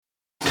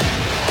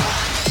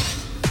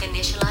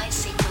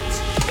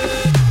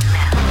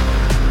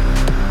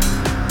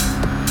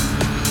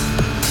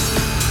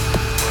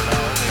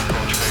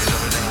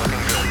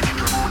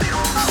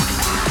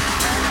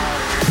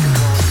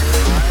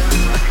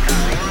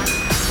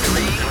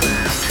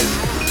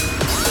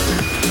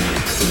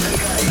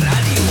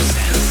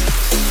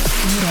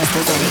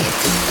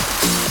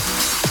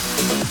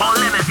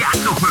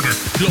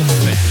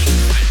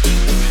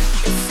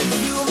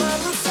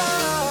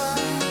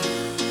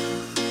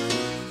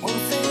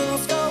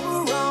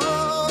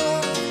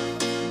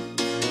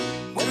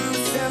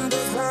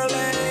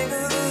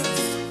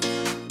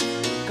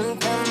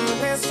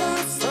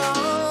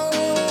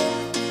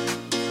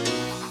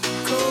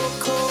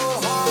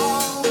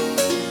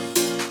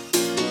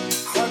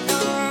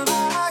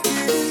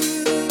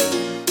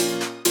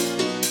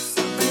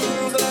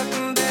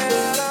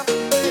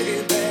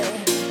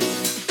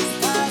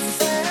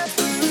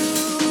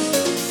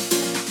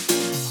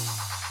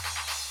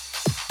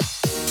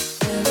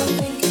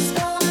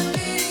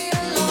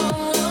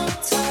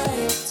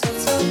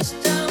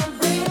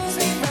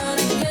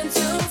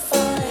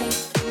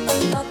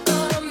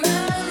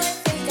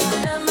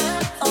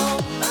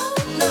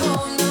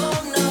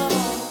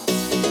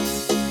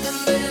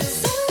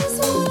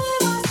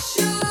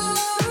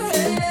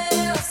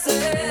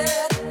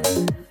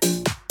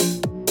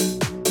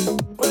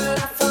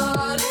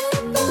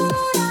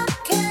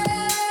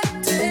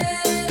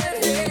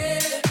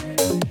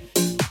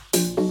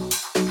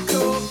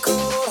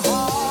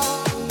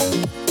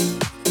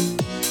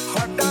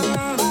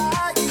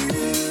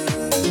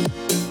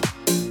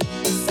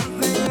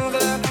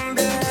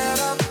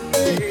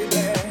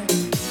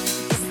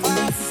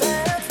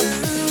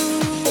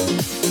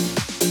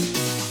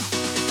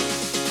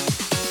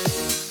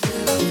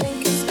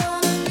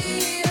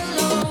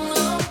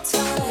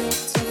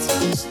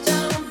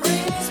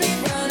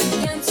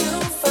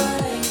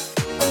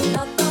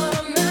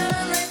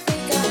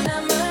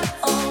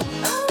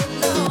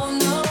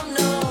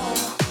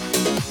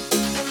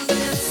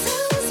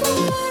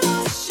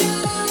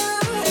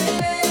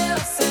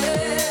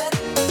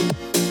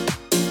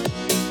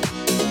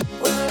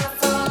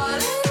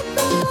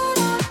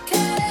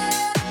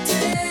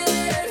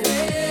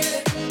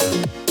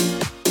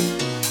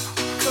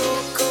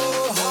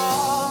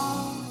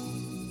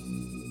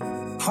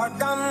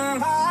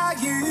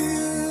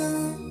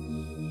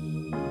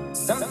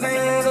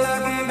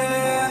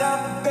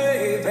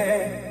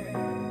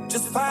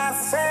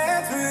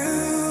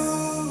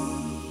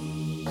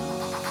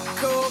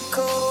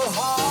cold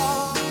heart.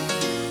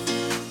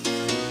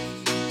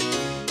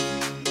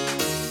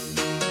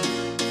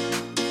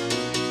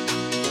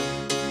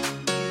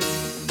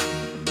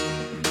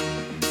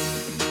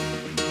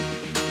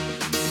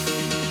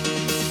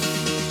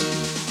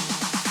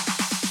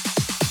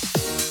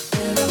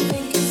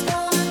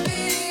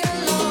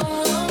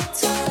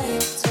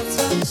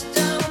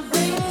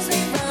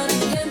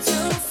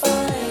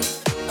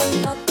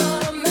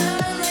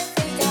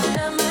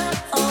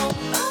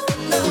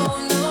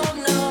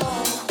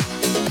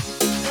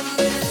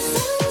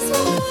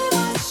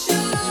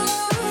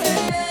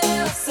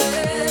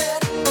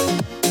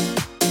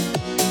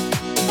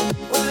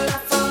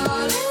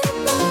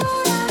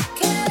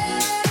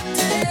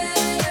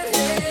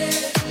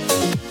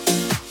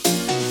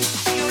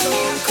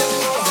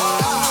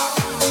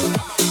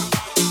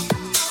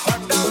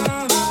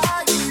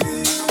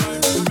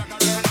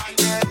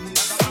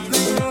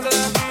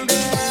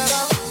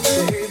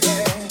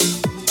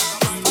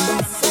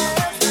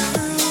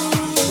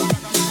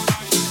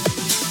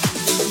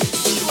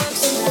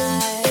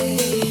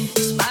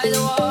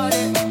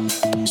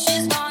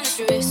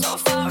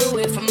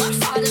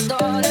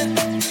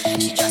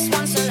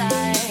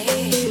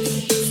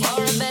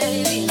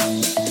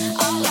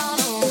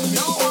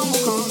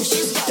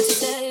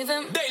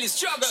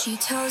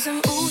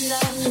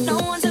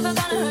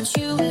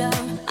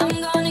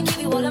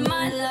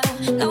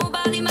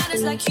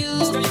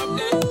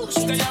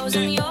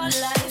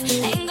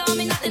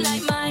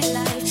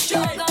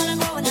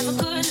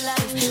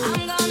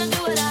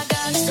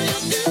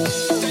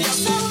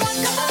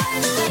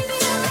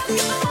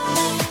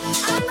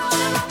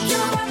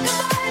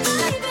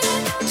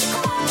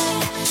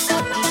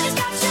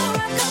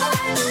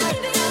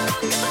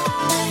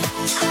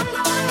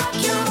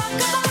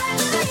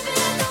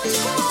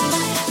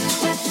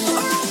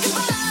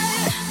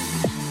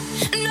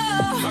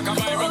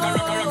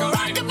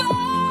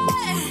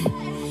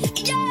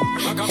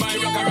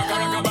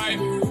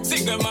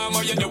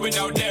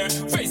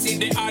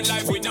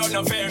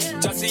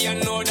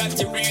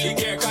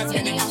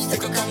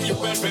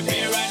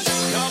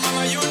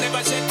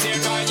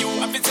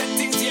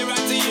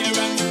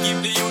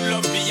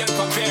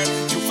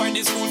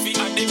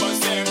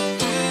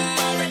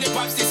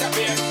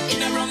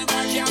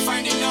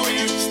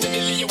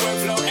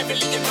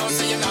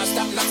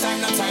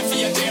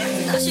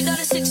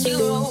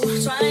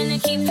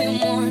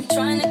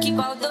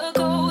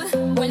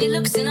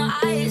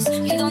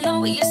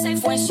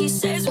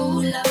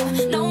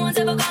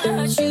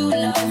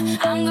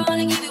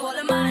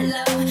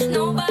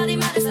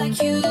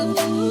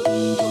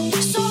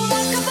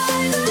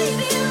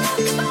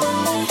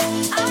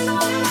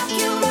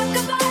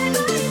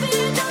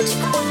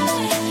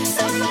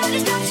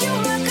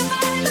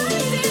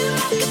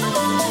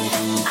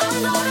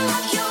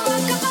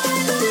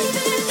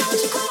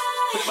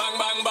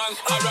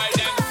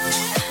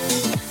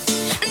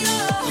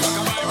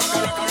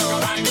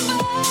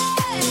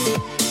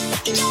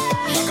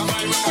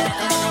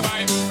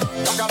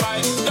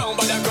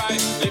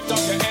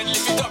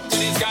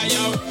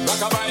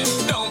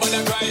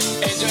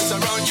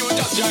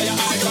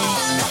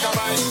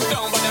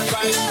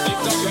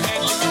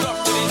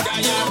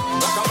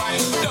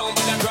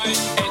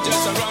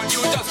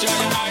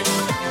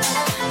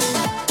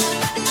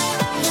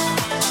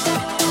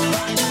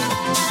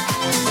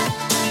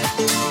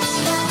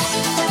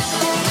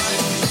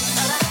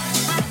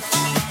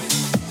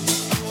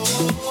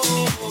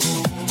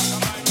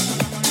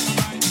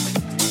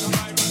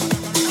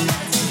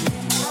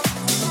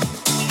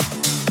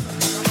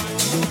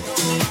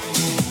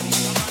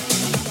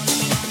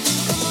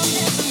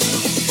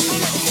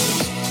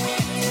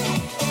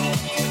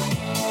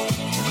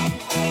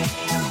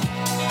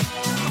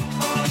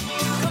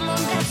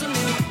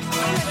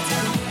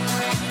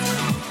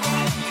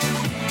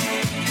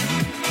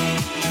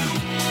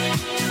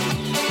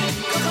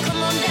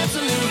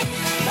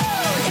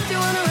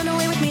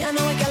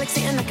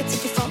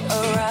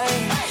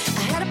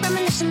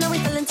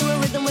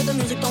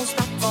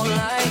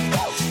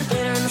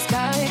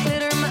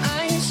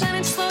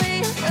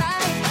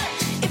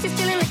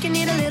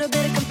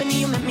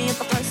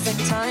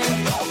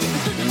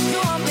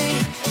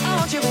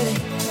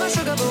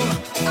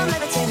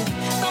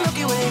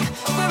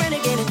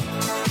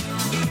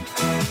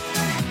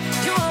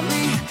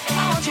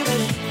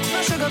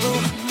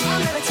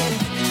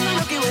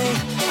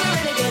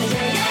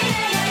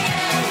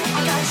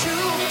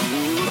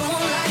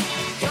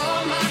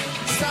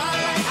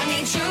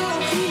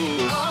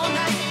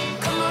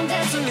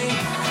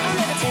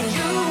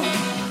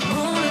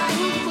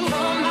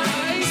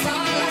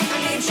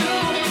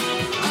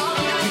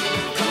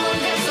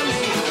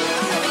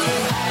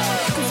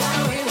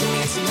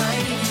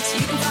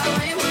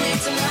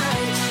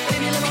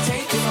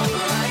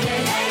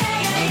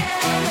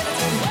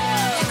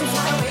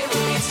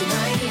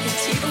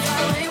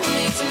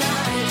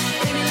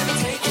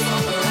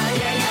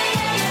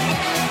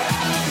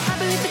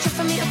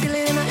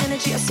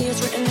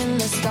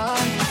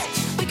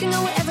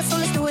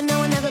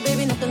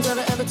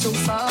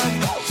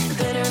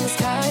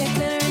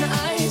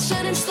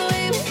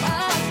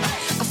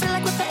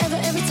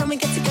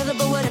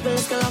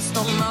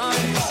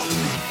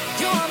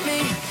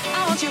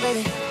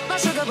 baby, my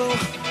sugar boo.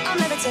 I'm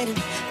levitating,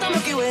 the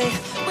Milky Way.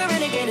 We're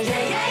renegading. Yeah,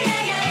 yeah,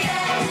 yeah, yeah,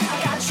 yeah. I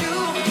got you,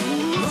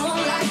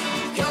 moonlight.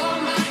 You're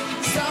my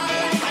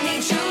starlight. I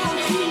need you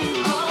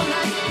all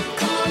night.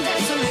 Come on,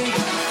 dance with me.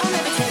 I'm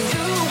levitating.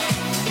 You,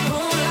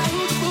 moonlight.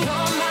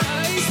 You're my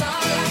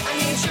starlight. I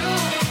need you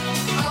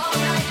all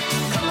night.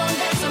 Come on,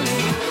 dance with me.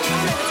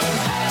 I'm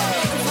levitating.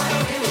 You can fly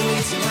away with me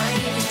tonight.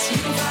 You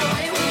can fly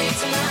away with me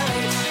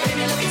tonight.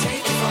 Baby, let me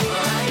take you for a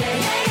ride. Yeah,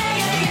 yeah,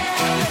 yeah, yeah,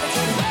 yeah. I'm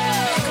levitating.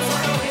 You can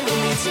fly away with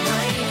me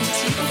tonight.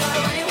 You can fly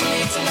away with me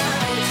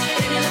tonight.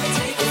 Baby, let me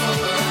take you for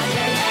a ride.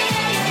 Yeah, yeah,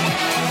 yeah, yeah,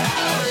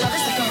 yeah. Love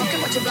is like a rocket,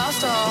 watch it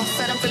blast off.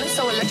 And I'm feeling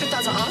so electric,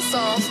 thoughts are on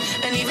off.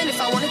 And even if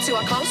I wanted to,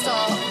 I can't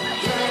stop.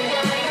 Yeah, yeah,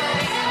 yeah,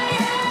 yeah,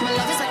 yeah. My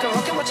love is like a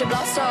rocket, watch it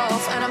blast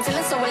off. And I'm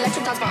feeling so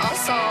electric, thoughts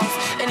are off.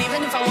 And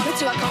even if I wanted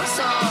to, I can't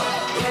stop.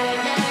 Yeah,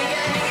 yeah, yeah,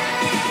 yeah,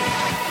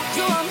 yeah.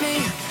 You want me,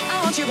 I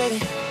want you, baby.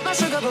 My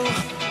sugar boo,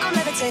 I'm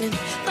levitating,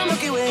 the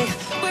Milky Way,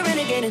 we're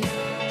renegading.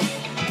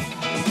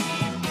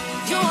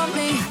 You want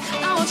me,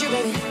 I want you,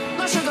 baby.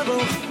 My sugar boo,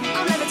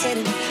 I'm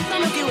levitating, the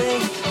Milky Way,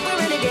 we're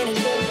renegading.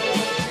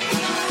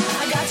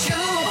 I got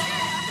you,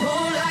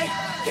 moonlight,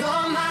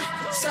 you're my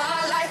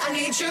starlight. I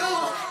need you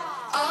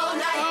all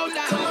night.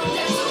 Come on,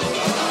 dance with me.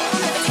 I'm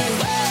levitating.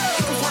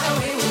 You can fly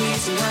away with me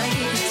tonight.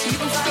 You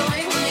can fly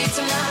away with me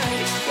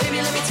tonight. Baby,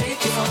 let me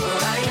take you for a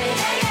ride. Yeah,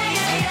 yeah,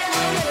 yeah, yeah.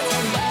 I'm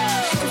levitating.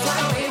 You can fly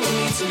away with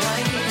me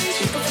tonight.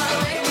 You can fly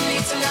away with me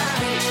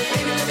tonight.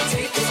 Baby, let me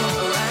take you for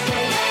a ride.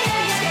 Yeah, yeah,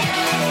 yeah,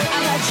 yeah. I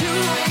got you,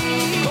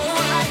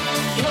 moonlight,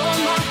 you're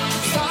my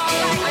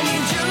starlight. I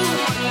need you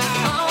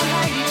all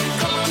night.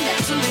 Come on,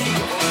 dance with me.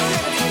 I'm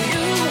levitating.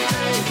 You,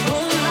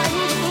 moonlight,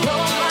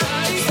 you're my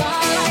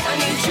starlight. I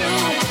need you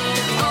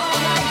all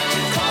night.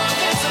 Come on,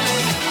 dance with me.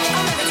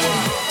 I'm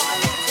levitating.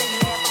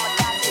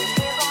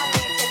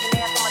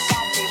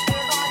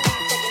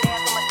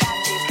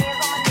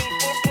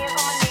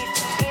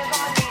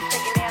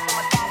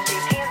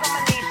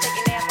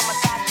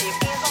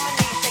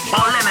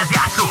 Oleme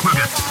játszók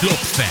mögött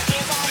Lopfer.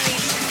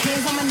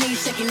 Hands on my knees,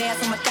 shaking ass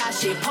on my thigh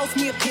shit. Post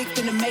me a pic,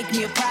 finna make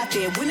me a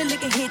profit. When the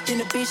liquor hit, then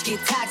the bitch get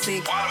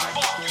toxic. Why the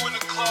fuck you in the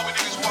club with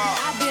niggas wild?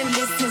 I've been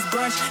lit since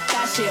brunch,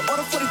 thigh shit.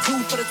 Order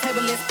 42 for the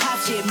table, let's pop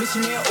shit.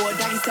 Missionary or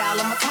doggy style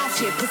on my top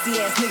shit. Pussy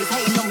ass niggas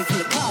hating on me from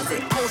the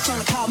closet. Hoes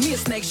trying to call me a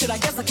snake, shit. I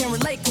guess I can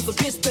relate, cause a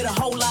bitch spit a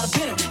whole lot of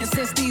venom. And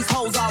since these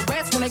hoes are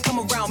rats, when they come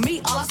around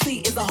me, all I see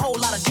is a whole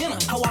lot of dinner.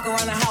 I walk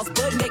around the house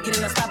butt naked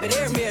and I stop at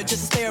air mirror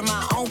just to stare at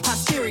my own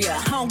posterior.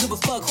 I don't give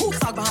a fuck who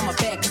talk behind my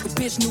back, cause the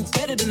bitch knew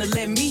better than to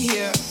let me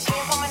hear.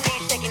 Hands on my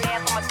knees, shaking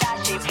ass on my thigh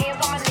shit. Hands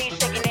on my knees,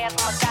 shaking ass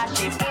on my thigh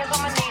shit. Hands on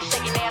my knees,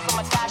 shaking ass on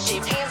my thigh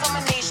shit. Hands on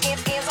my knees,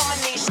 hands on my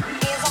knees,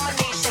 hands on my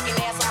knees, shaking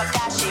ass on my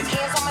thigh shit.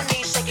 Hands on my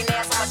knees, shaking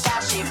ass on my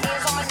thigh shit.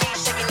 Hands on my knees,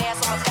 shaking ass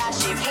on my thigh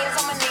shit. Hands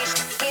on my knees,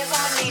 hands on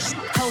my knees.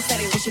 Hoes said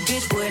he wish a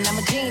bitch would, and I'm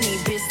a genie.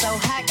 Bitch so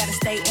hot, gotta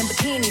stay in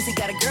bikinis. He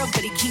got a girl,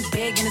 but he keep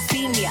begging to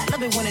see me. I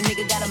love it when a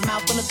nigga got a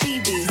mouth full of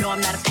BBs. No,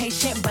 I'm not a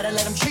patient, but I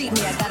let him treat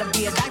me. I gotta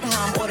be a doctor,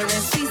 how I'm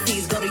ordering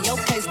CCs. Go to your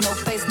place, no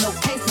case,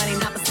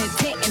 99%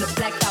 tent in a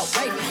blacked out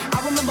rape. I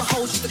remember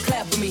hoes used to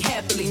clap for me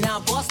happily. Now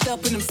I'm bossed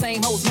up and them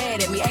same hoes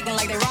mad at me. Acting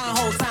like they rhyme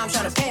whole time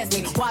trying to pass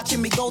me.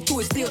 Watching me go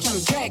through it, still trying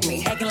to drag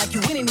me. Acting like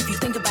you winning if you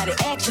think about it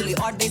actually.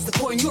 Are they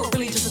supporting you or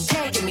really just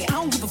attacking me? I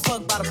don't give a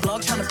fuck about a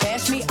blog trying to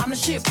bash me. I'm the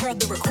shit per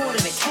the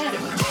recording academy.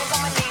 Hands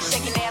on my knees,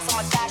 shaking ass on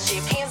my thigh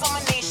shit. Hands on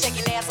my knees,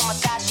 shaking ass on my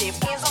thigh shit.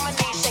 Hands on my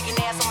knees, shaking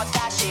ass on my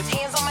thigh shit.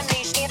 Hands on my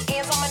knees,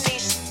 hands on my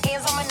knees,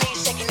 hands on my knees,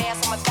 shaking ass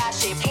on my thigh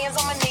shit. Hands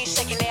on my knees,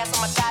 shaking ass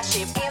on my thigh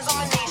shit. Hands on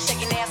my knees,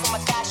 shaking ass on my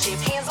thigh shit.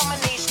 Hands on my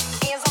knees,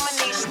 hands on my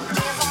knees,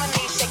 hands on my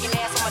knees, shaking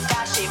ass on my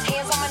thigh shit.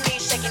 Hands on my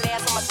knees, shaking ass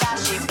on my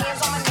thigh shit. Hands on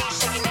my knees,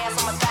 shaking ass on my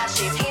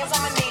thigh shit. Hands on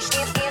my knees,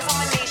 hands on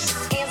my knees,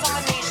 hands on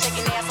my knees,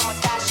 shaking ass on my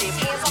thigh shit.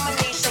 Hands on my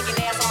knees, shaking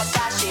ass on my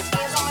thigh shit.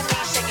 Hands on my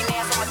knees, shaking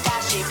ass on my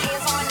thigh shit.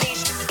 Hands on my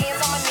knees,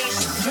 hands on my knees.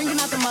 Drinking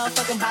out the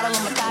motherfucking bottle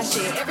on my thigh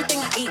shit. Everything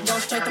I eat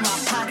goes straight to my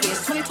pockets.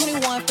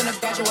 2021 finna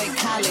graduate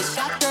college.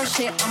 Got girl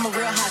shit, I'm a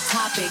real hot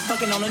topic.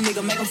 Fucking on a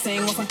nigga, make him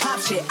sing on some pop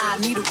shit. I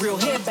need a real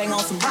headbang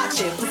on some rock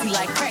shit. Pussy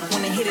like crack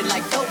when they hit it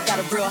like dope. Got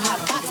a real hot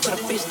box, but a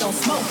bitch don't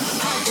smoke.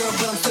 Hot girl,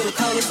 but I'm still the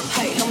coldest.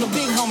 Hey, I'm the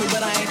big homie,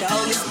 but I ain't the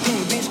oldest.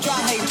 Bitch, try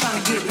hating, trying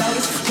to get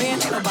noticed.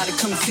 Man, ain't nobody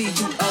come to see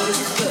you oldest.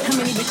 Look, how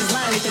many bitches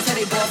lying if they say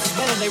they boss is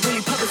better? They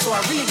really puppet, so I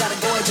really gotta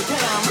go at Japan.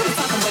 I'm really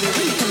talking, but it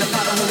really couldn't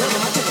apply on the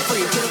rhythm. I took it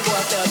free, get a boy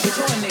out there, bitch,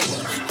 or a nigga.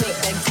 Thick,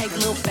 they take a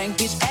little bang,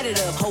 bitch, add it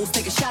up. Hoes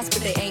taking shots,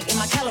 but they ain't in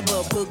my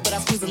caliber book. But I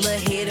squeeze a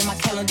little head in my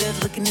calendar,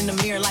 looking in the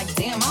mirror like,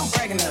 damn, I'm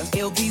bragging up.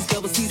 LVs,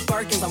 double C's,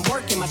 Birkins, I'm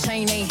working. My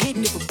chain ain't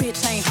hitting if a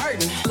bitch ain't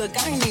hurting. Look,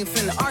 I ain't even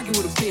finna argue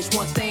with a bitch.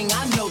 One thing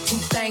I know,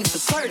 two things for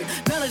certain.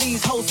 None of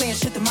these hoes saying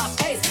shit to my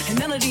face, and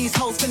none of these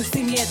hoes finna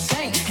see me at the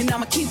thing. And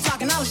I'ma keep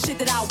talking all the shit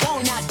that I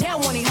want. Now damn,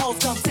 one of these hoes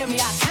come tell me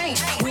I can't.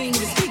 We ain't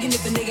even speaking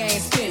if the nigga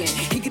ain't spinning.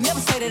 He could never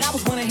say that I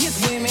was one of his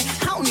women.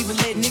 I don't even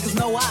let niggas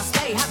know I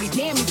stay. I be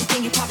damn if you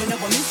think you popping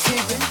up on this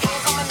pimpin'.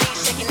 Hands on my knees,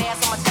 shaking ass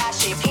on my thigh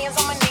shit. Hands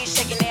on my knees,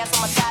 shaking ass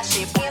on my thigh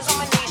shit. Hands on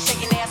my knees,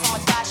 shaking ass on my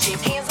thigh shit.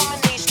 Hands on my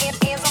knees,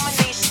 hands on my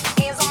knees,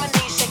 hands on my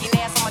knees, shaking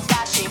ass on my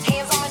thigh shit.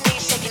 Hands on my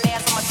knees, shaking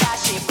ass on my thigh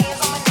shit.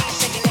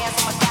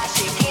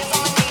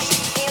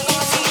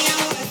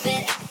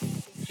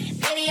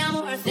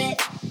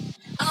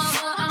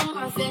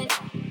 worth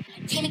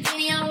it. Give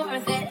me, I'm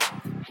worth it.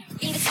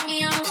 Give it to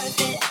me, I'm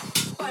worth it.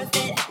 Worth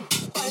it,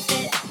 worth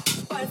it,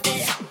 worth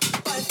it,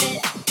 worth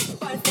it,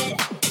 worth it,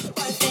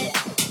 worth it,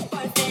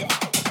 worth it,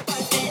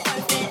 worth it,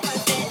 worth it,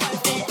 worth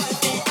it,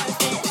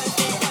 worth it, worth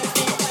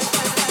it, worth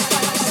it,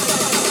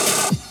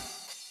 worth it.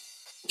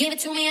 Give it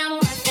to me, I'm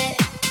worth it.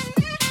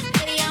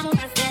 Baby, I'm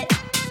worth it.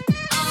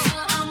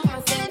 I'm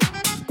worth it.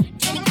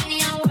 Give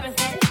me, I'm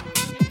worth it.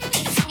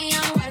 Give it to me,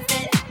 I'm worth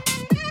it.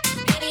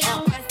 Baby,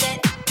 I'm worth it.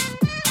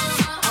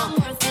 I'm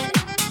worth it.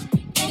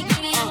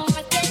 Give me, I'm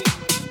worth it.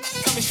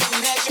 Come and show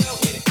me that girl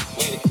with it,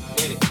 with it,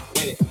 with it,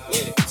 with it,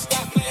 with it.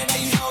 Stop playing, now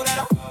you know that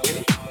I'm with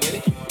it, with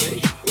it, with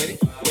it, with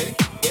it, with it,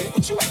 with it.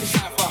 What you acting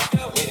shy for?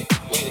 With it,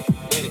 with it,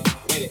 with it,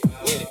 with it,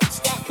 with it.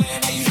 Stop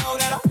playing, now you know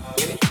that I'm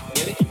with it,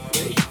 with it,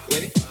 with it,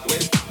 with it,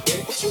 with it, with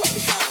it. What you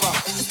acting shy for?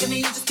 Just give me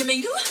you, just give me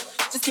you,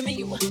 just give me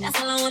you.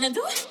 That's all I wanna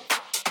do.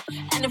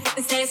 And if what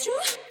they say is true,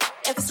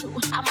 if it's true,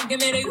 I'ma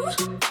give it to you.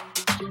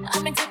 I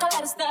may take a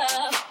lot of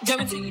stuff,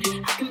 guaranteed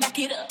I can back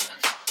it up.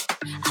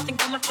 I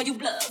think I'ma call you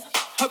bluff.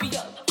 Hurry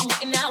up, I'm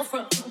looking out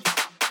from.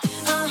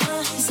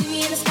 You see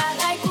me in the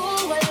spotlight,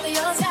 ooh, whatever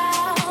your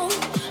style.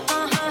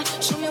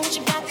 Show me what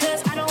you got,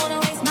 'cause I don't wanna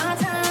waste my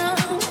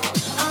time.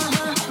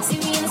 See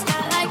me in the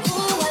spotlight,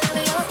 ooh,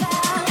 whatever your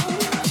style.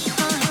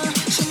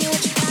 Show me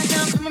what you got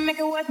now, I'ma make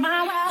it worth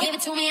my while. Give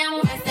it to me, I'm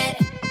worth it.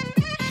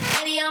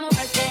 Baby, I'm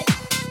worth it.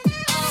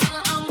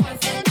 I'm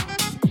worth it.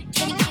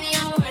 Give me,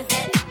 I'm worth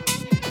it.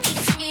 Give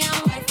it to me,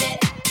 I'm worth it.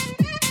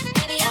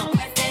 Baby, I'm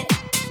worth it.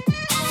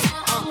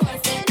 I'm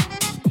worth it.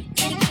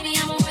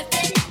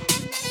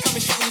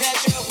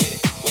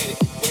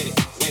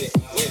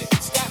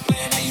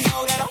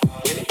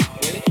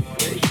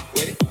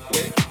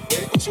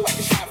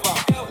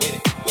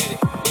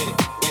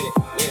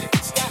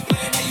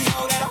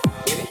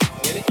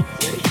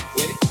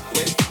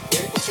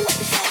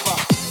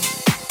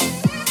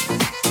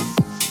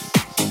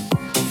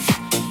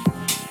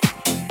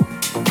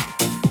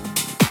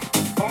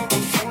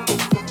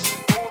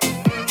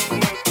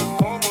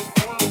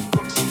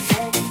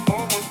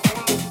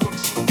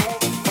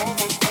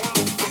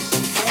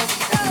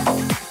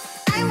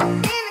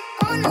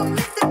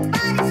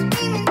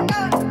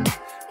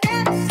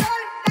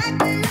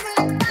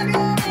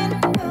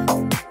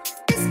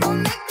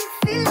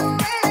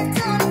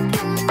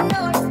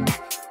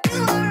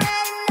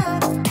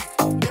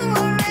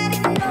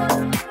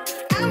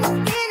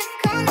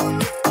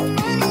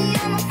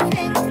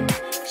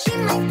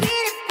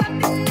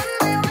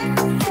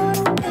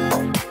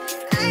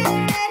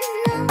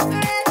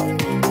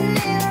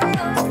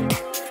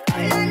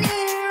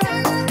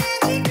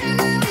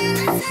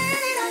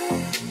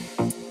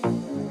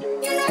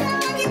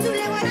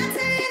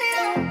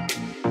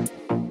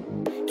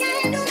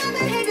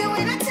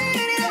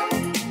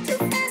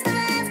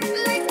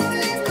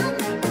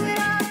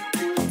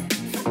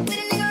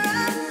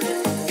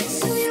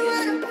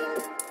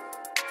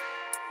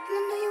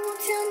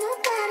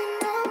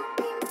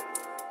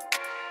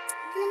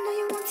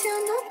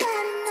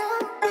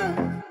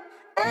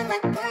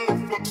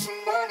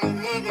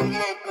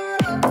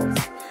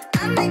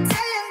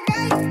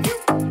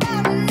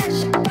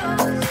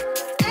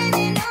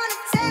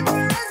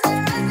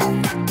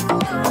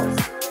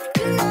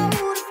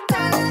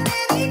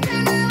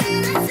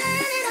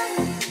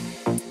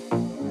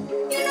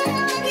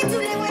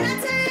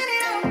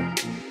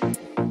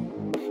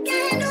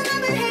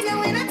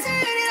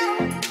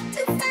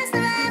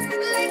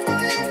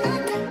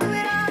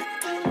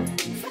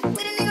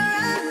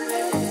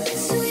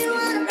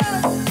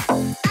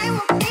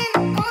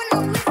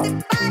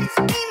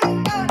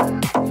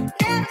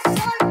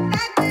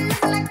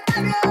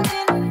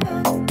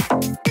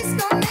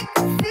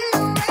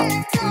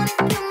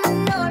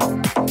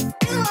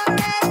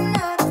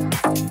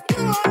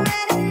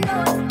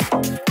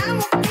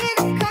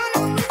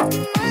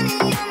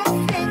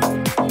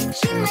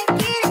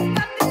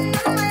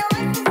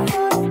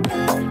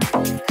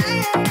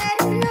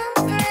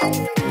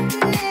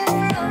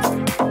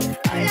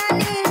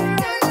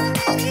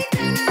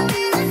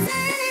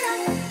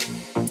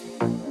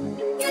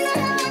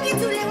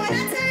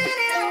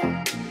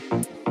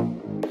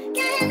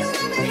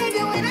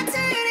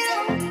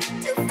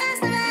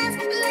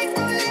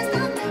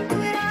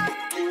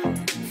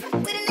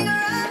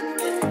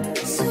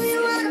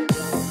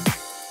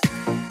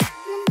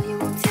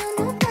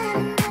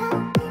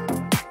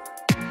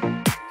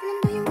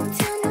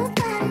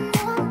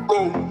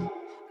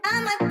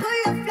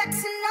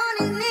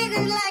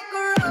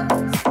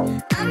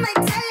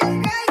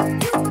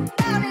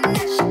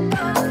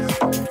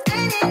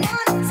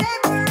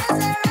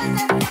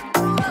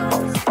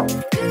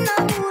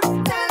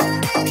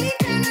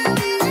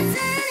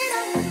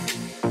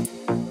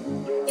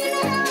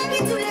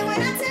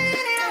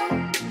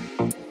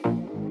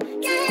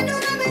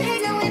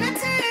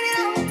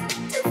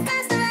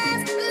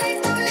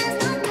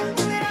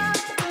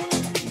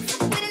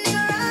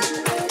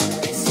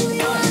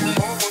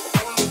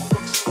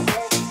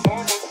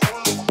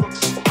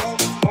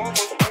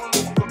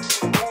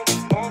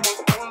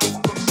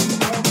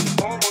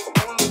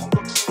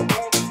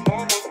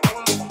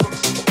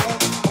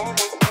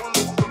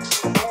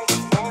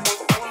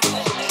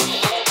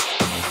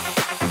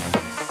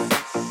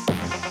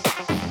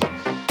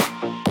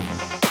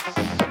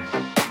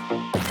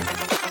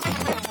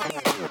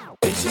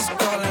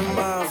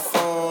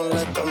 phone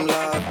like I'm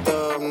locked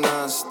up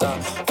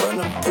non-stop. From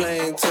the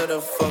plane to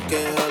the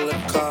fucking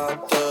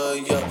helicopter,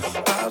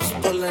 yeah. Cops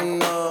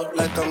pulling up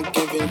like I'm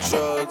giving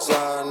drugs,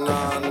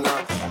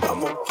 nah.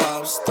 I'm a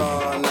pop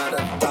star, not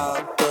a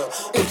doctor.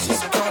 It's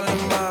just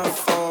calling my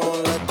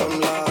phone like I'm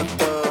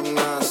locked up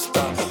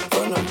non-stop.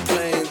 From the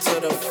plane to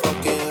the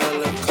fucking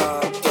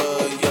helicopter,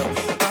 yeah.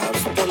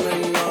 Cops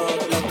pulling up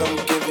like I'm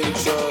giving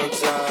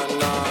drugs,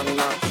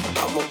 nah.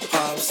 I'm a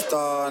pop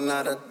star,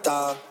 not a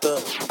doctor.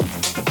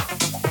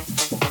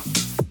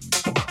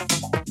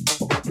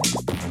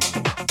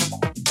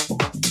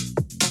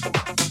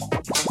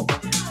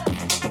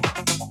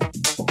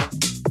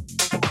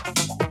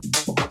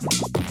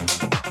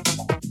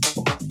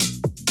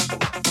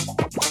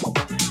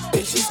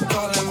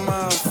 Calling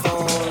my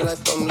phone like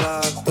I'm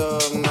locked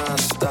up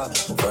non-stop.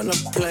 From the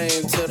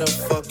plane to the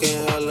fucking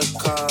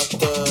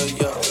helicopter,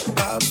 yeah.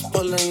 Cops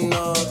pulling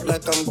up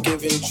like I'm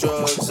giving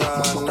drugs,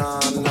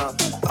 nah.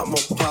 I'm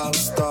a pop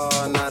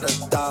star, not a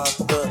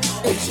doctor.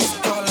 It's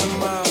just calling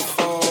my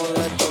phone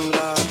like I'm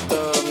locked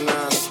up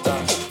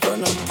non-stop.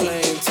 From the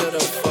plane to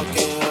the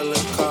fucking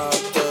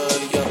helicopter,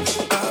 yeah.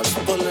 Cops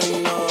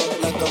pulling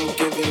up like I'm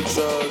giving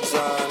drugs,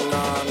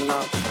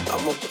 nah.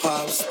 I'm a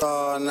pop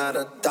star, not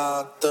a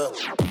doctor.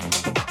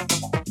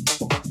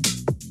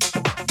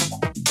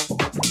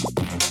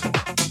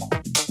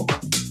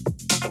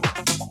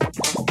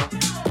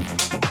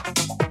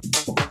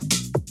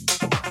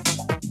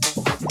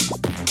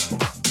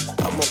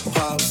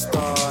 Pop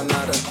star,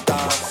 not a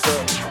doctor.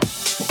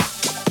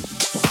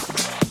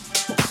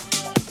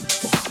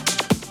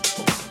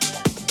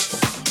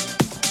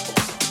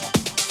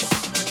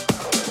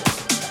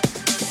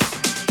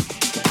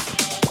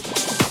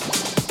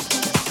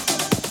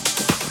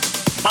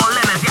 A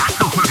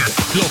lemezjátszók mögött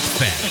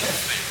Klopfer.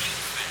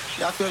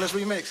 Y'all feel this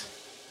remix?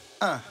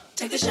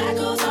 Take the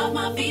shackles off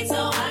my feet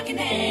so I can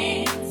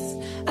dance.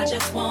 I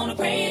just wanna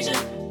praise you.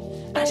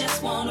 I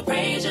just wanna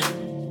praise you.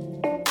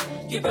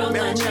 You broke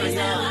my chains,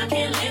 now I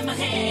can't lift my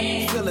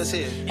hands. Feel this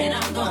here. And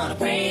I'm gonna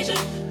praise you.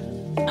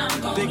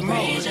 I'm gonna Big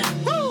praise you.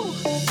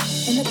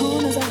 In the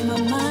corners of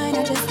my mind,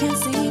 I just can't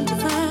seem to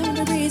find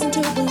a reason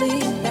to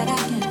believe that I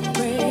can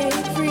break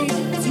free.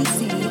 As you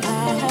see,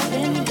 I have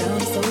been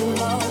down so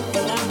long,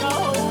 but I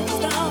know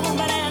stone,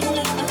 but I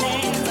lift my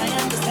hands. I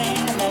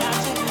understand that I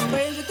should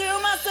praise you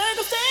through my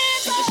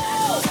circumstances. Take the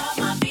shackles off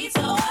my feet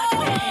so I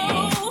can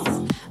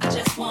dance. I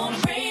just wanna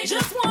praise you.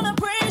 Just wanna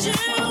praise you.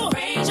 Just wanna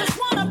praise you. Just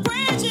wanna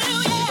praise you.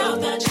 You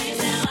broke the chains,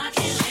 now I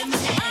can't lift my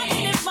hands. I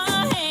can lift my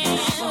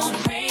hands. I'm gonna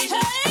praise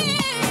you.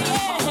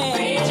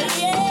 Praise you.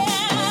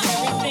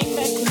 Yeah. Everything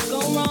that could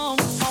go wrong,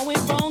 all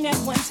went wrong at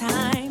one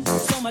time.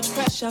 So much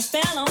pressure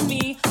fell on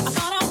me. I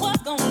thought I was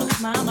gonna lose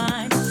my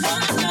mind.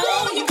 But I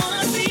know you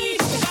wanna see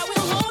that I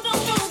will hold on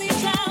through these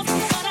trials.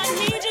 But I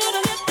need you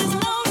to lift this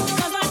load,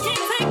 'cause I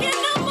can't take it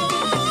no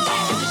more.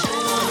 Take the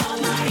shackles off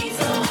my feet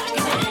so I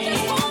can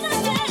dance. I wanna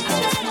dance. I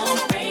just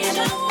wanna praise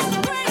you.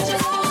 I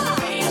just wanna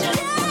praise you.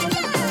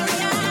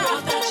 You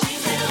broke the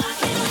chains, now I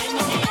can't lift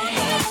my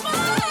hands. I'm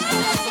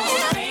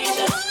gonna praise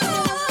you.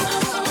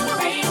 I'm gonna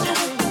praise you.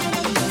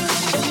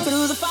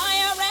 Through the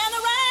fire and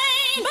the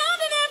rain,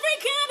 bound in every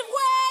kind of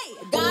way.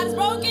 God has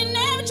broken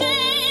every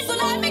chain, so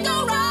let me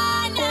go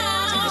right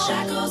now. Take the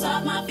shackles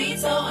off my feet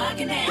so I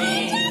can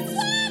dance.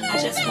 I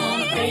just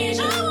wanna praise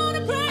you.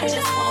 I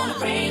just wanna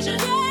praise you.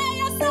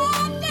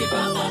 You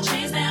broke the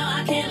chains, now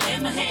I can't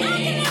lift my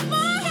hands.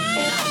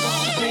 And I'm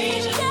gonna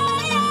praise you.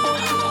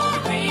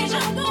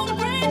 I'm gonna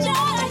praise you.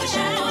 Take the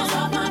shackles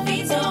off my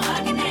feet so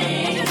I can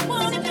dance. I just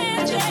wanna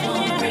praise you.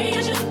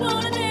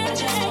 I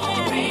just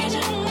wanna praise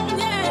you.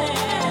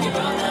 You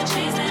broke the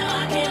chains, now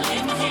I can't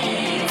lift my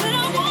hands. And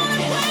I'm gonna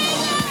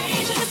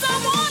praise you. I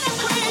wanna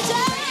praise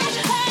you.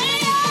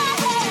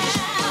 Take the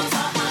shackles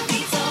off my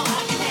feet so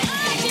I can dance.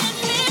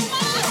 Praise you.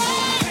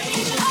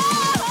 Praise you.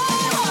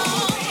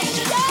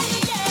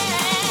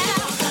 You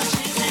broke the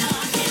chains, now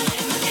I can't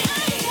lift my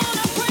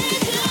hands.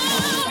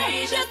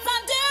 Praise you. Yes, I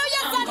do.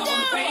 Yes, I'm I do.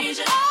 gonna praise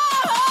you.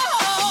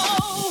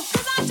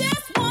 'Cause I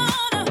just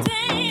wanna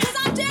dance. 'Cause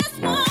I just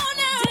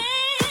wanna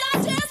dance. 'Cause I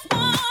just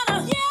wanna,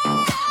 yeah.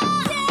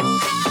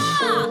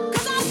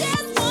 'Cause I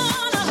just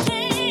wanna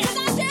dance. 'Cause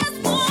I just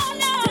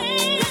wanna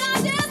dance. 'Cause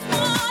I just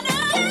wanna,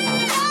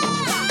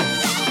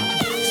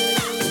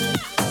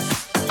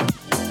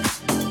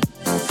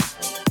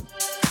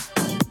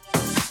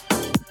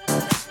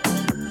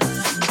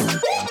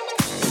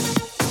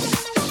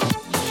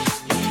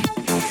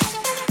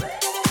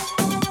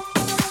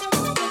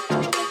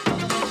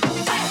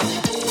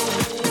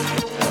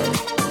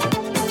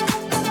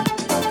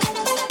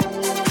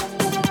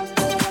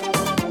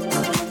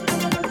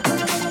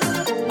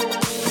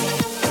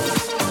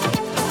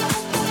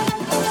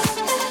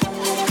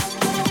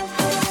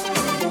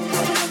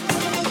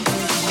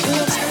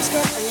 Little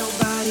skirt on your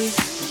body,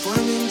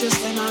 performing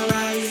just like my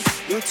ride.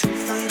 You're too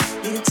fine,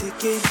 need a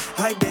ticket.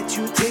 I bet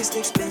you taste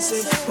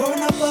expensive.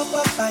 Pouring up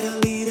by the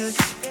leader.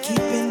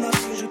 Keeping up,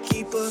 usual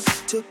keeper.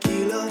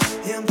 Tequila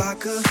and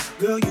vodka,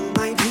 girl, you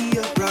might be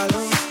a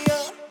problem.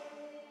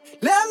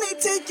 Let me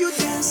take you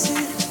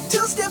dancing.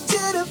 Two step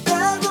to the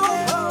bedroom.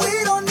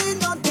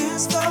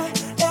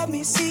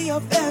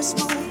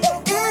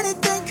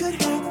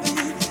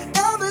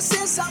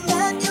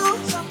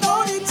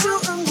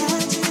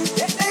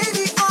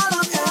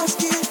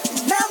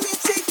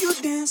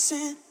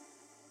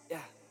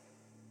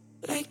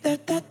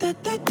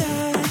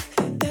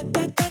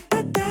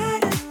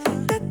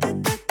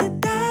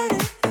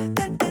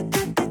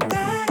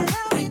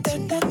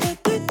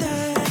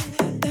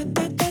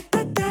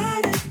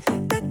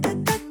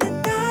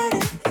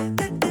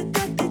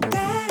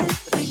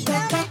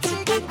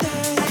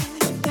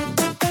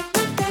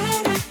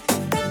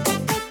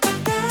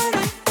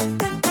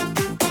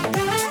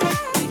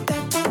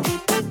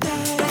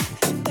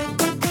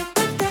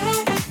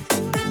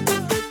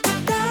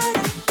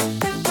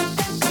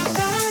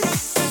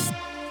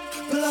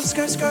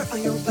 Skirt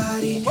on your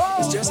body.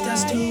 It's just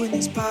us two in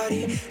this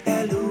party.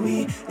 That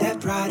Louis, that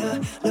Prada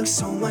looks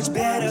so much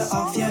better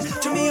off ya.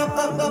 Turn me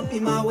up, be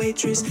my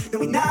waitress. No,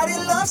 we not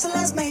in love, so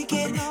let's make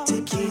it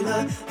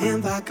tequila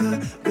and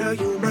vodka. Girl,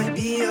 you might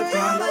be a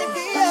problem.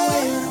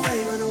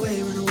 Run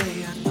away.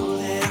 I know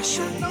that I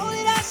should.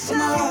 But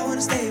my heart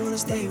wanna stay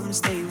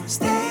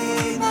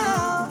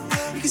now.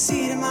 You can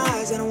see it in my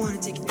eyes. I don't wanna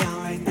take it down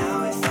right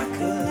now if I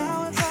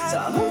could. So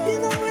I hope you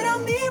know what I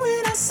mean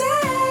when I say.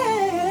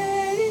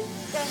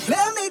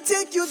 Let me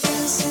take you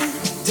dancing,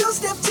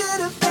 two-step to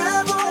the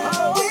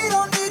bedroom. We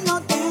don't need no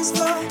dance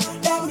floor.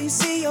 Let me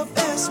see your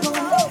best move.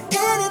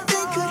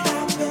 Anything could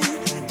happen.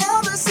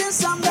 Ever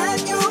since I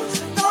met you,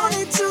 no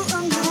need to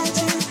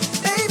imagine.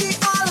 Baby,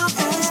 all I'm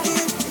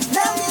asking is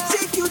let me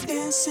take you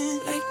dancing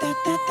like that.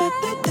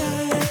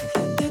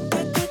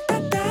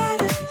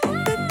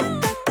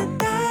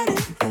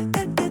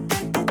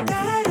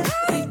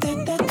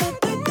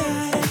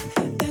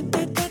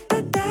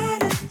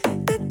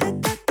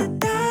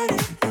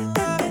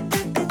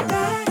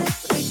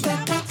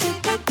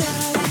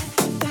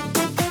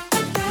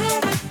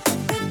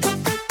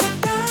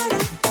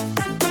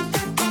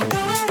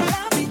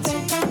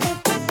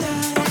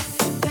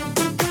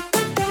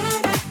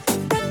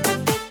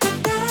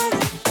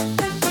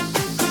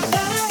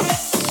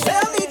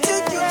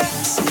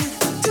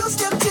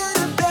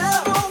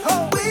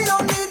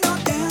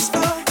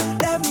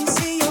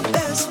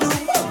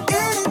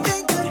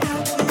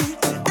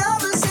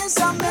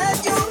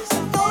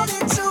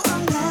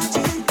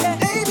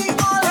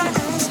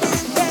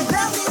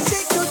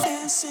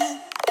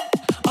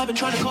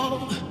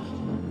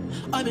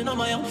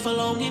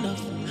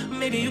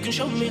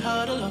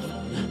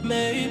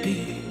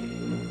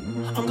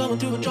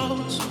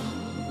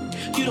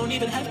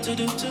 To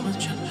do too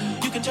much,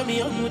 you can turn me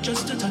on with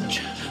just a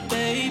touch,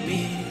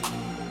 baby.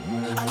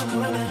 I look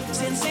around and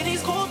since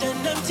city's cold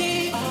and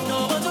empty,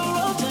 no one's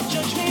around to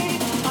judge me.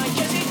 I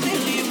can see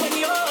clearly when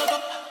you're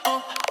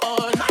gone.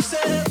 I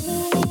said,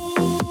 ooh,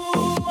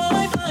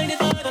 I'm blinded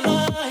by the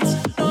lights.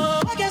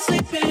 No, I can't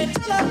sleep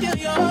until I feel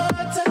your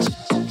touch.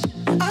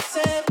 I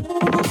said,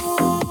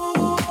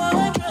 ooh,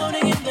 I'm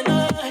drowning in the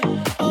night.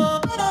 Oh,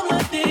 but I'm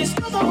like this,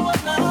 you're the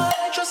one I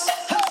trust.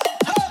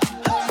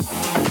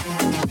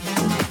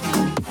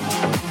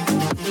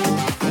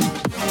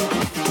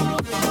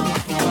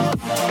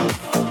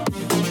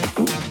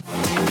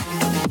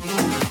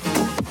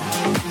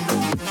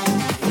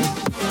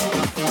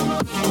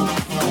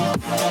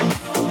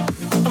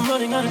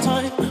 Out of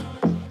time,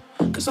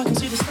 cause I can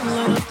see the sun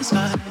light up the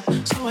sky.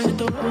 So I hit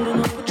the road and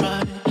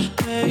overdrive,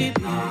 baby.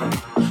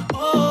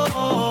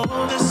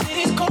 Oh, the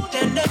city's cold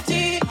and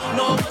empty.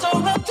 No one's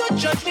around to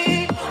judge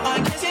me.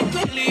 I can see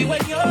clearly when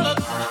you're on.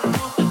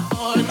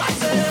 I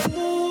said,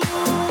 ooh,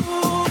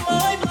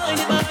 I'm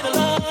blinded by the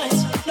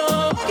lights. No,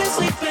 I can't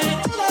sleep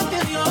until I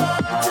feel your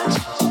touch.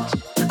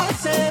 I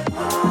said,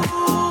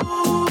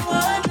 ooh,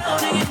 I'm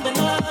drowning in the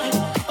night.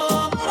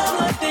 Oh, but I'm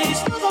like this,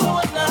 you're the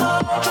one I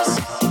trust.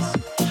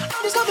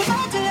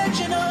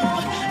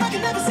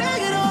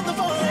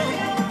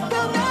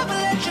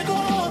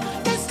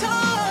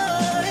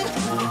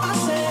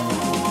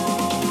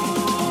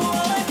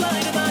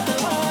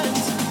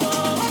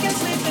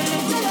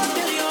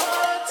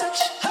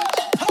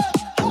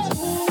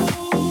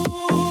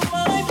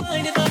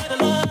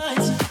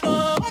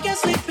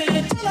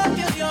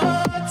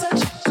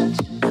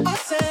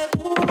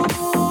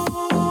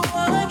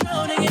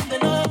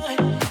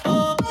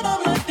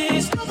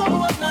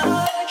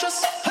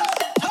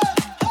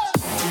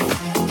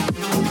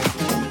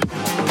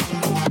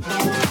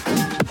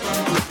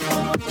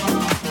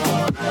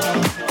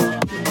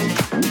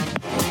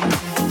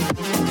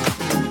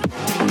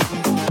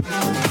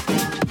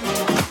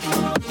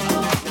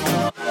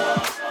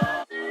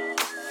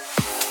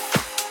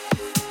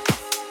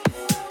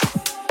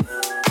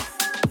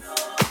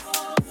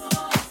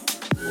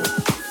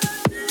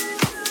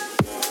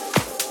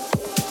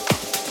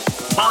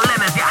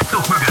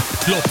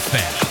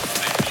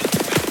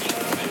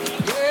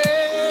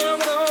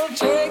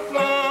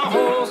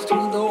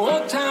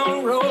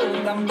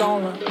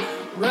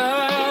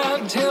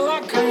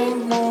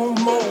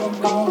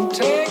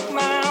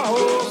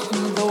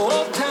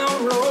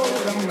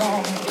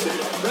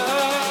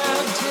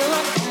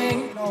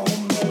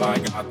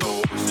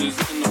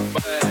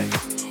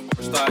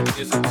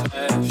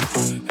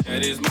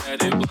 Head is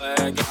matted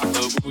black, got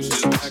the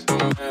bushes back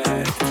on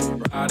back.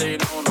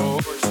 Riding on a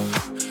horse,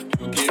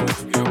 you can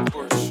whip your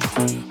Porsche.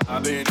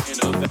 I've been in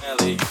the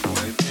valley, you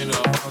ain't been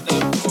up on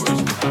that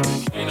porch.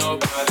 Ain't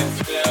nobody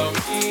tell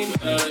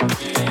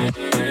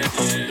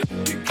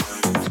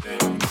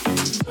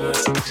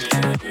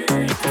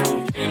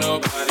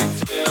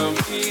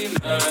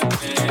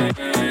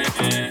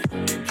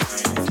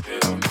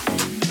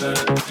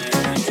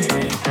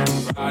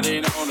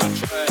Riding on a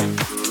train,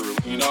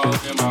 green all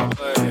in my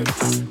blood.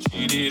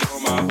 Cheated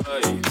on my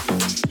buddy,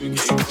 you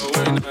can't go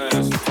and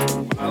ask.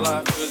 My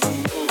life is a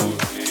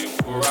movie,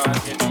 we're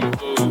riding in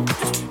boots.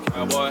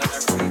 Cowboy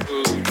hat from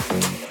boots,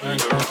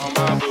 finger on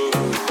my boot.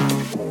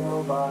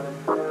 Nobody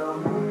tell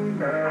me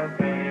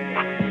nothing.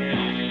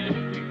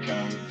 You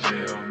can't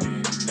tell me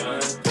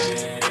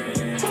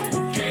nothing.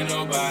 Can't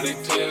nobody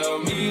tell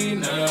me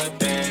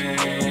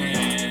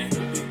nothing.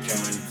 You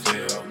can't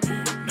tell me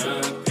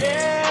nothing.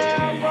 Yeah,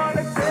 I'm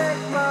gonna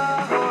take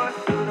my horse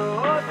to the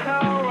old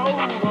town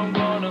road. I'm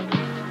gonna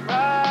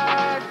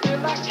ride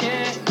till I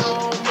can't no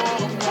more.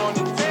 I'm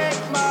gonna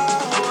take my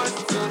horse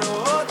to the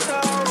old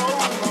town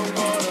road. I'm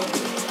gonna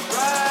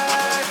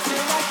ride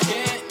till I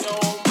can't no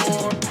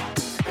more.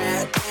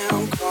 Bad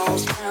down,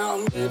 cross town,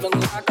 living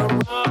like a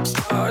rock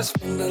star.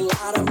 Spend a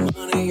lot of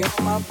money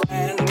on my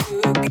brand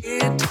new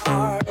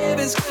guitar.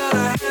 Baby's got a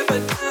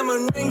habit,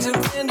 diamond rings and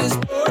Fendi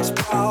sports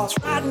bras.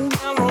 Riding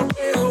down the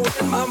rail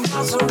in my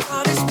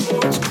Maserati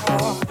sports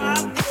car. I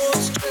know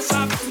stress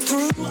I've been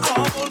through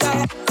all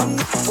that. I'm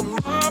like a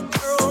mob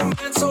girl,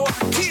 man, so I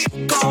keep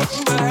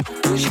going back.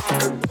 Wish I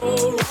could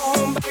roll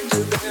on back to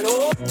that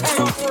old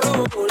town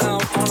road. I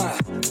wanna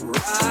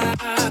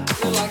ride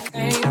till I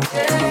can't.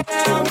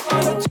 Yeah, I'm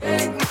gonna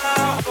take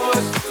my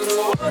horse to the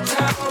old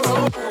town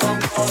road. I'm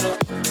gonna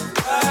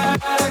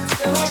ride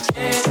till I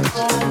can't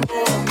no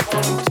more. I'm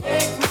gonna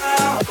take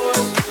my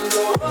horse to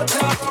the old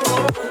town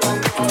road. I'm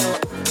gonna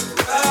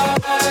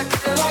ride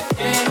till I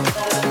can't no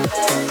more.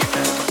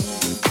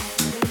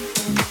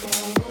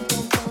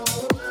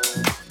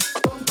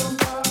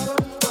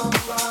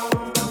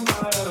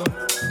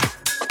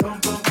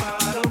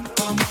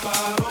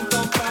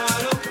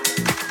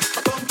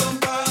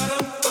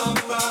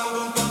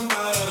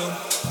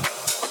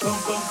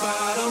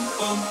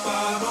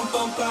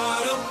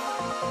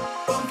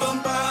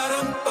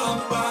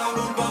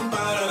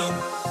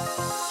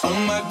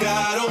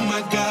 Oh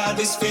my God,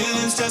 these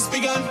feelings just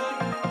begun.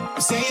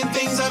 I'm saying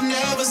things I've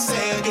never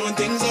said, doing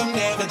things I've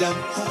never done.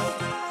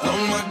 Oh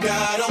my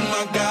God,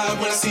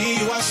 when I see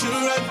you I should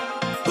run.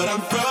 But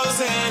I'm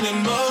frozen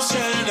in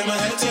motion and my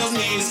head tells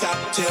me to stop,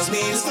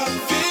 Feelings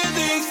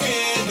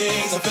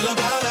I feel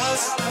about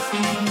us.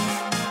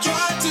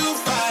 Try to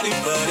fight it,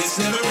 but it's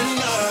never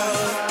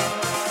enough.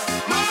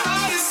 My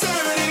heart is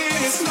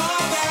hurting, it's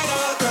more than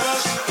a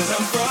crush. Cause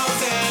I'm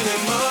frozen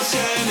in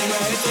motion and my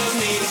head tells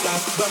me to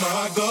stop. But my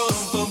heart goes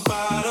bum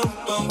bottom,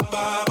 bum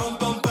bottom,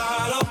 bum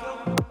bottom,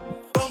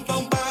 bum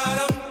bum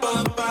bottom,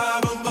 bum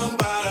bottom, bum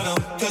bottom.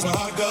 Cause my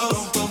heart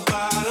goes bum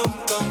bottom,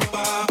 bum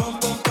bottom,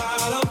 bum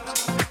bottom,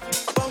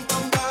 bum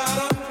bum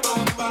bottom,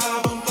 bum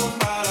bottom, bum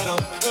bottom.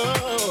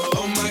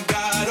 Oh my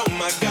God,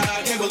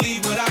 can't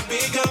believe what I've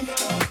become.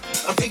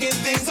 I'm thinking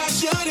things I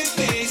shouldn't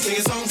think,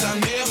 singing songs I've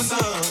never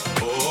sung.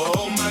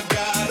 Oh my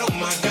God,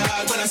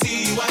 when I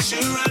see you I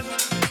should run.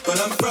 But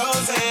I'm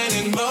frozen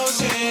in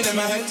motion and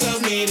my head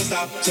tells me to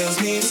stop.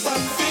 Feelings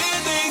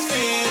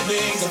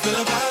I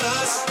feel about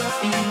us.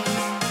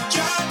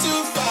 Try to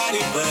fight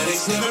it, but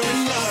it's never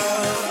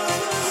enough.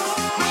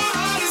 My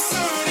heart is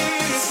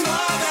hurting, it's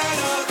more than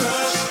a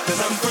crush.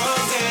 Cause I'm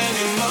frozen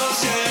in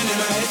motion and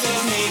my head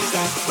tells me to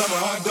stop. But my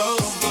heart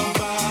goes bum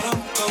bottom,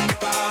 bum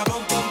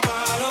bottom, bum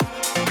bottom,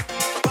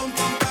 bum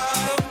bum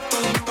bottom,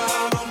 bum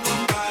bottom, bum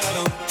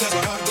bottom. Cause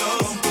my heart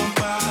goes bum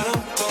bottom,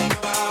 bum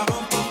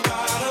bottom, bum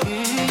bottom,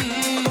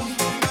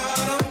 bum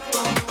bottom,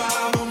 bum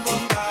bottom,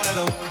 bum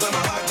bottom. But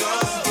my heart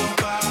goes bum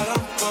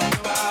bottom, bum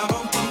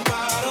bottom, bum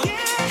bottom,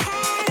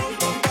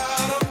 bum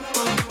bottom,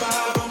 bum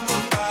bottom,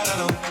 bum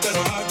bottom.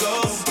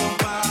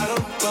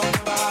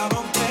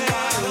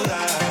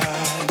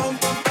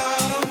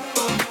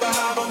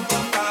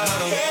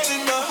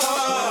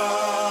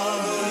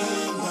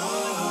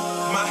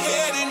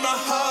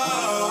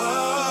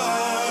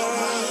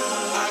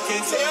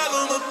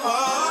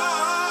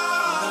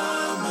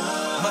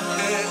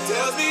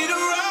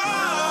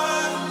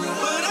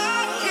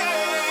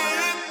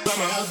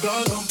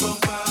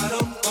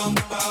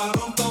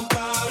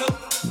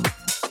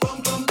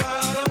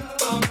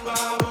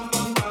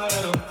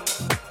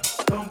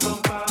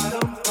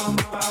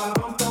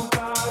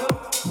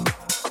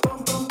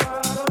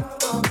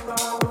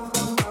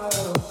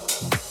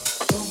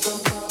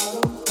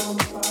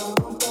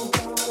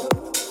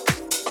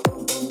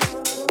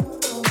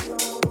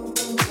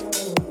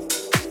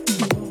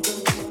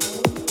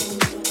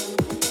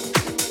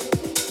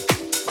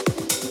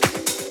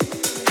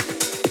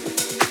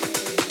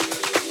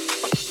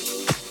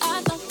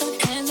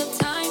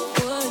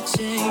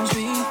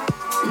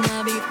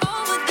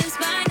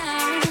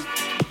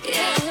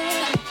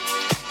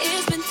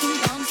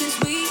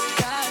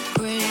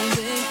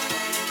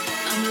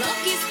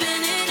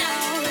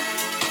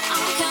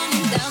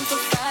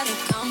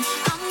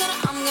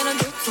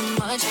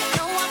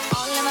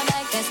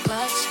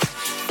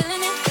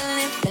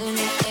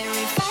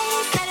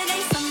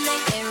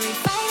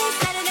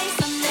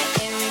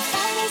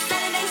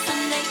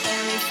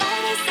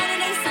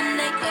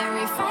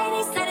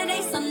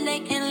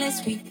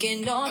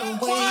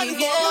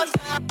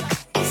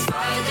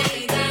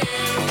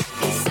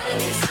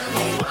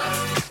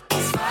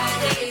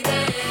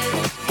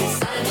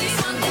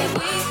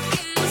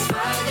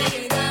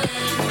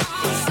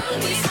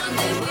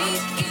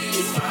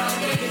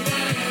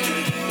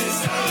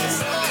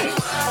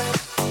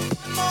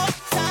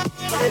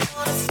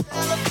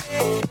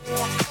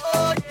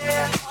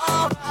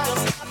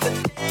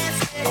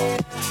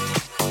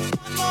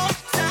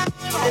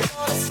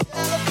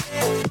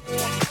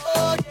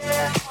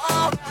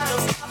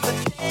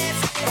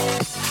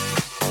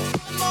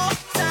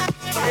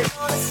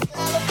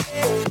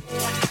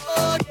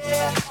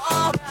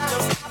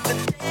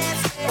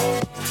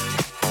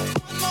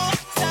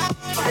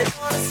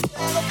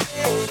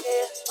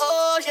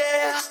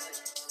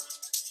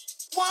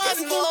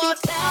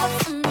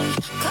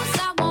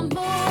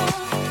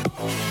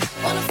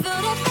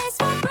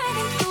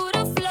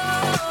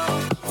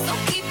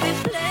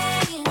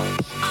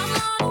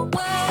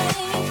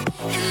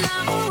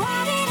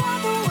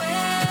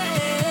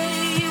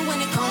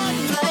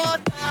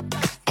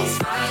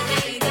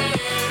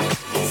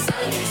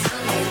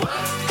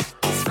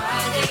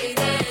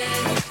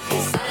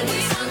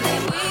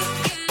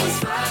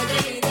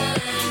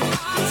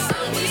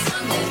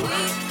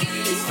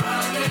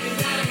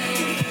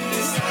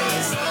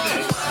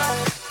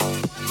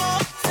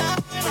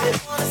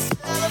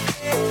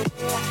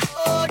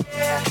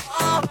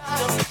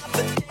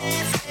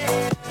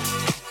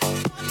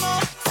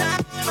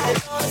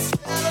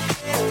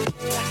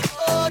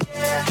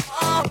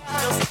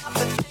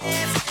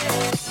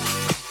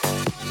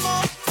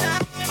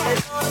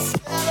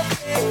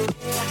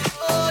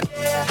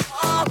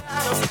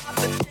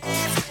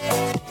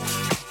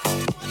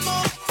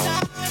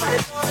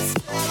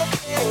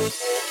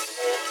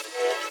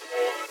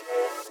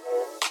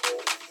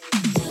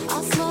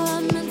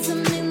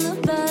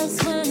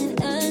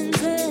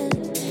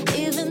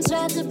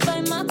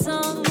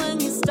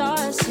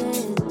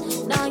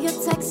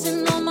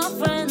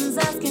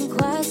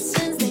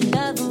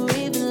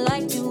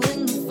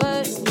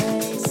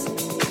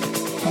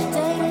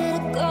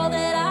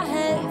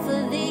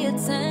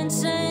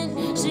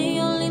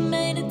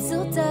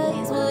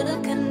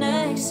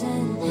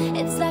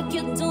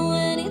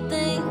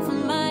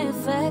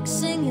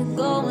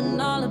 going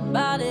all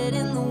about it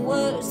in the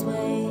worst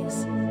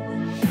ways.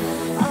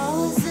 I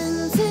was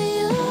into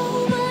you,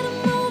 but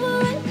I'm over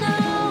it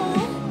now.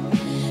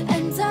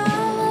 And I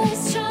was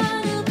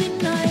trying to be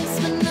nice,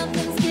 but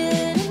nothing's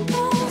getting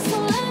close, so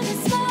let me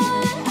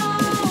spell it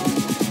out.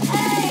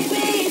 A, B,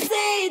 C,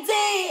 D,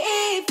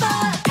 E,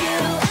 fuck you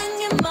and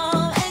your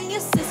mom and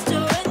your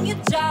sister and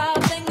your job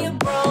and your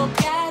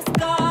broke ass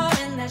car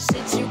and that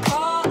shit you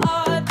call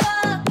art.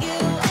 Fuck you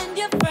and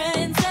your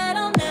friends that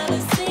I'll never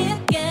see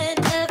again.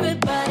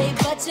 Everybody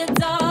but your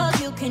dog,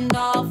 you can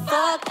all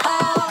fuck off.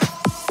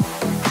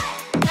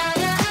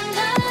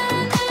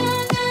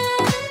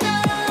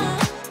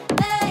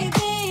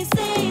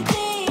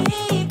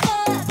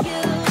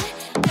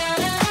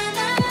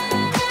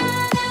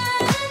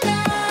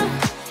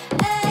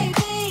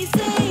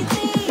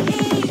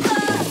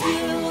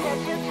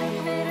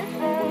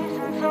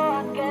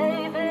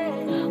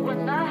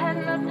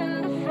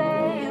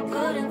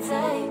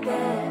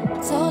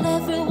 Told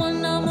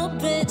everyone I'm a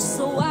bitch,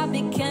 so I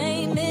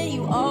became it.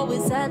 You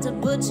always had to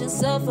put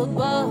yourself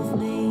above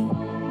me.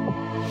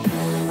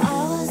 I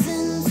was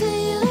into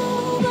you,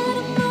 but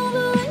I'm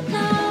over it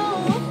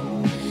now.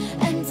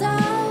 And I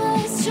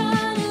was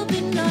trying to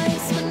be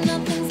nice, but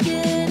nothing's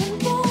getting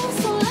close,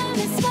 so let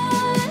me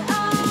spell it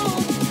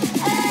out.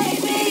 A,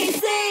 B,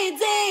 C,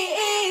 D,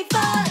 E,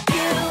 fuck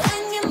you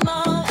and your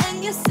mom and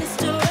your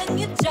sister and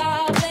your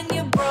job and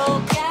your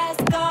broke ass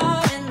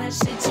car and that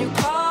shit you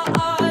call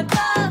art.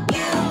 Fuck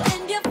you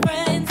and your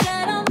friends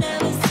that I'll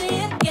never see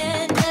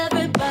again.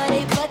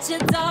 Everybody but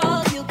your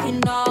dog, you can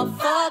all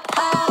fuck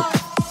off.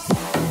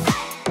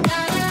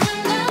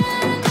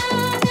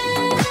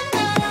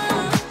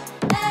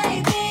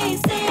 A, B,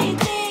 C,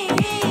 D,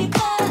 E,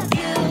 fuck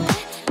you.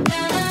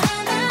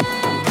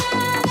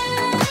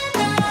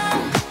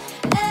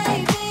 A,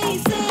 B,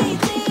 C,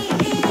 D,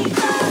 E,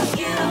 fuck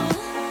you.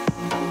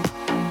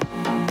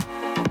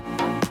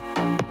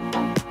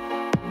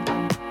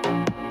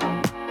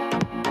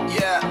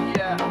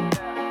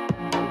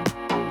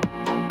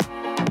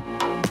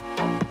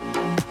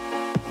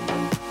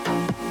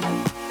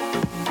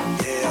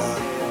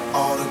 Yeah,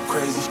 all the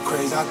crazy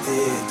I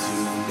did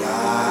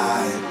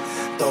tonight,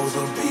 those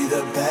will be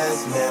the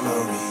best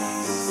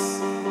memories.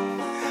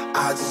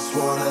 I just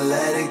wanna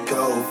let it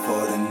go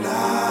for the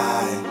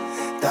night.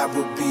 That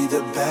would be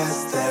the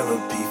best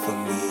therapy for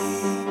me.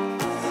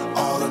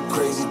 All the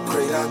crazy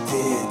I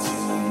did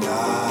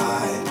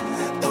tonight,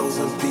 those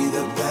will be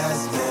the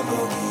best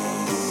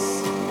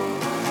memories.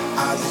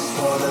 I just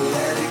wanna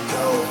let it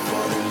go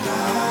for the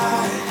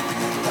night.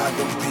 That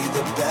would be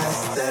the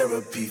best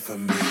therapy for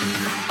me.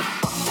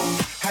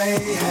 Hey,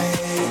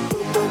 hey,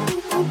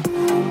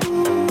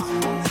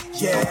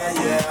 yeah,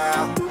 yeah.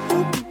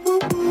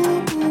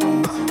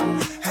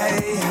 Hey,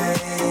 hey,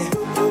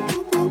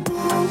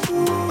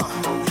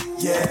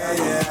 yeah,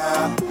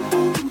 yeah.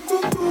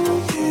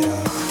 Yeah.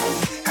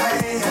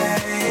 Hey,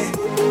 hey,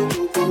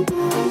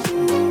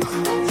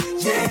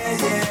 yeah,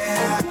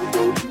 yeah.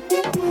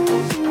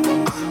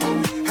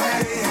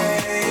 Hey,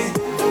 hey,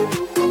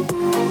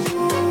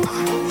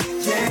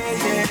 yeah.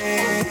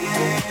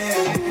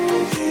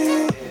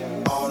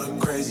 All the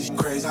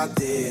crazy I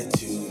did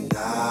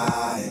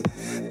tonight,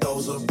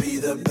 those will be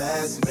the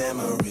best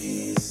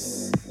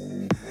memories.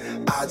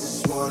 I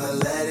just wanna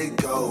let it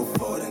go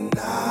for the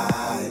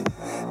night.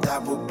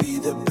 That would be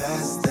the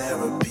best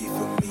therapy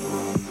for me.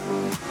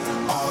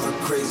 All the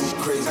crazy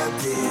I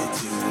did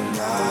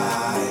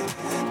tonight,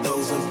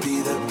 those will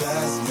be the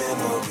best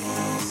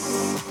memories.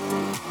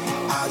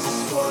 I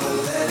just wanna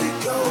let it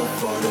go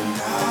for the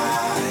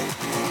night.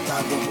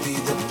 That would be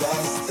the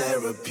best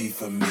therapy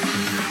for me.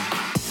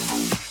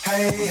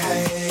 Hey,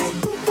 hey,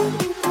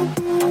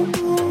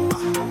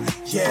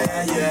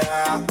 yeah,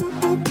 yeah.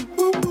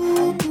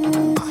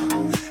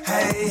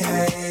 Hey,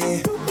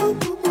 hey,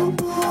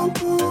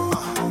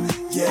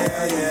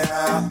 yeah,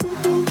 yeah.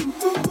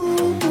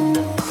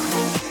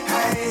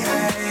 Hey,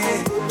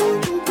 hey,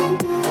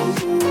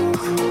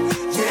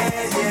 yeah,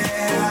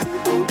 yeah.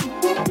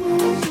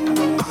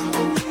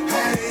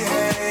 Hey,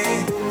 hey,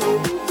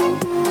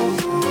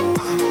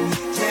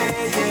 yeah,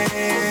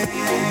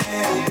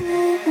 yeah.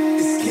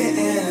 It's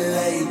getting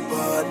late,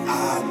 but I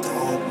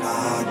don't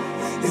mind.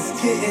 It's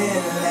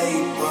getting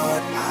late,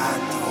 but I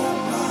don't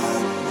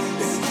mind.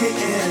 It's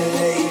getting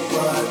late,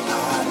 but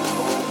I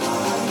don't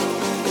mind.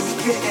 It's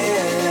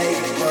getting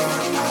late,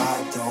 but I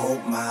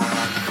don't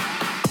mind.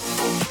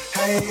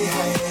 Hey,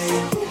 hey,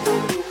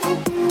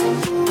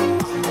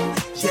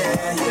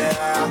 yeah,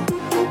 yeah.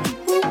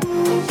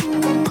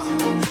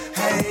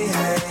 Hey,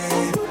 hey,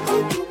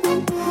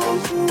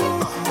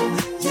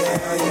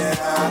 yeah,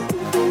 yeah.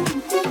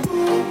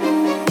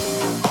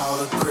 All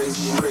the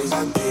crazy I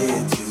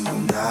did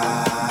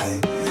tonight,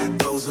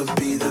 those would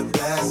be the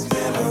best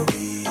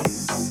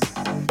memories.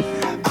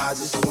 I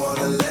just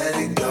wanna let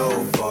it go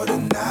for the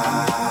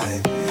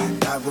night.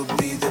 That would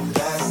be the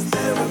best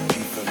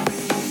therapy for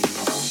me.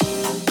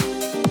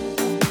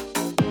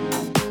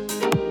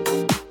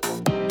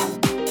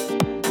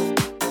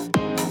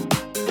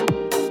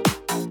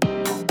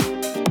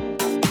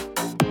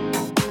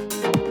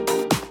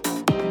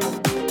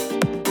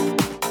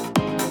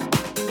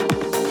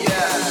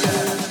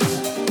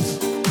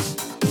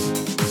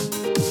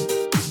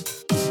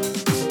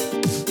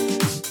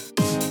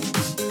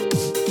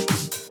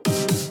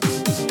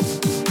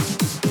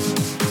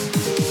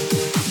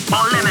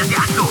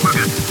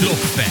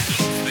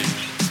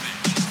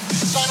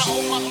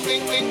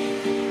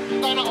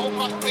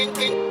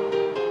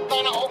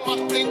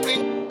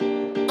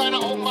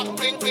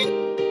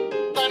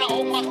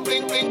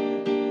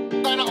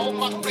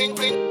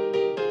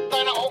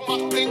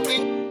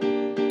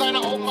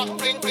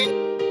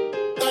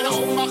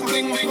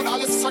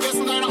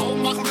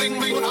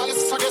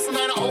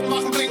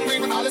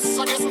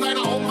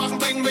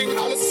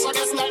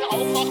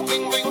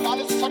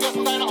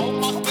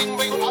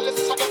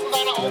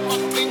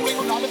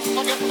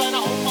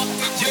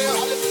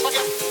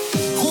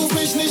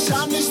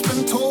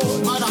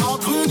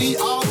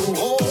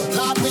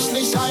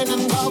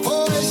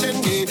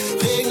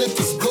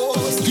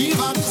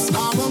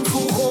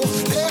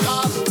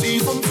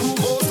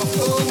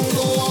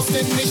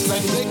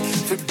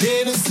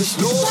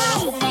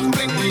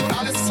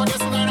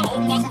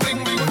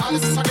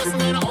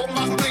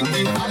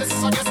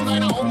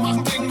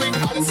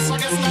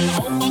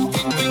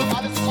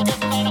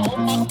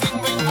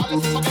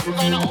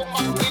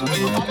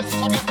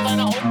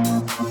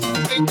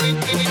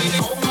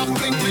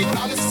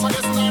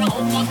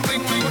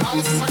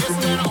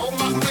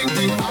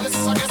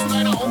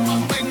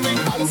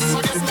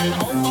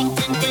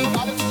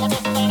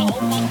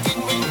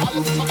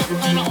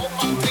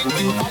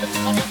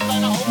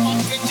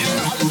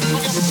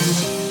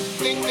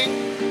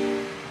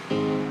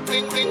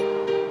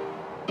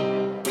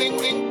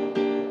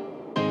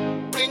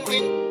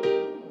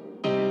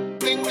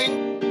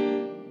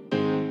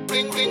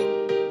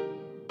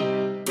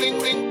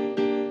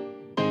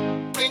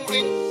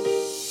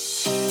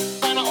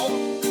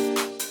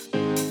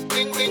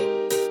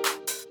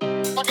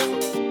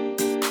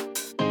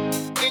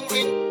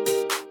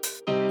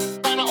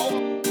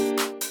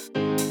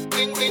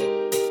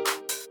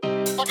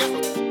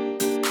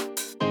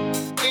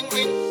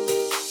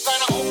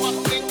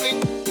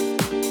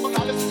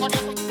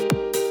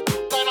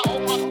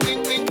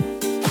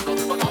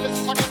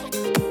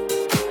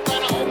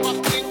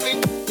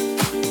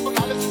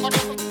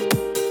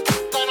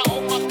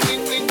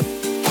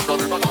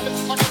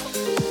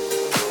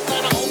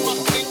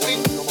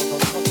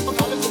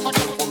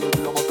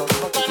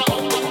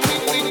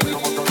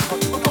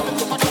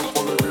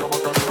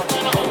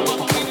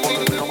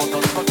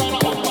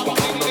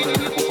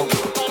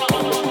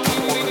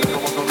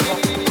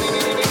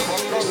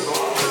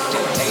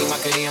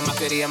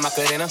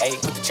 Macarena. Hey,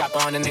 put the chopper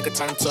on the nigga,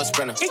 turn him to a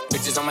sprinter.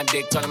 Bitches on my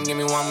dick, tell him give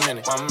me 1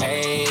 minute.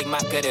 Hey,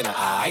 Macarena.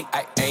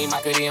 Hey,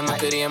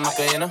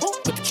 Macarena.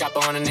 Put the chopper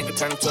on the nigga,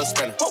 turn him to a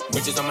sprinter.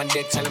 Bitches on my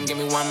dick, tell him give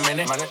me 1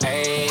 minute.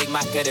 Hey,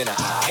 Macarena.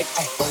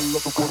 Dale a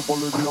tu cuerpo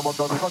alegría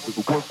Macarena, que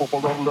tu cuerpo pa'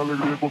 darle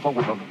alegría y cosa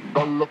buena.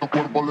 Dale a tu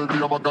cuerpo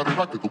alegría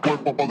Macarena, que tu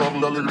cuerpo pa'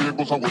 darle alegría y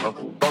cosa buena.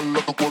 Dale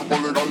a tu cuerpo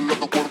alegría, dale a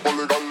tu cuerpo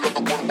alegría, dale a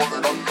tu cuerpo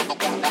alegría, dale a tu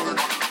cuerpo alegría.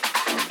 Dale.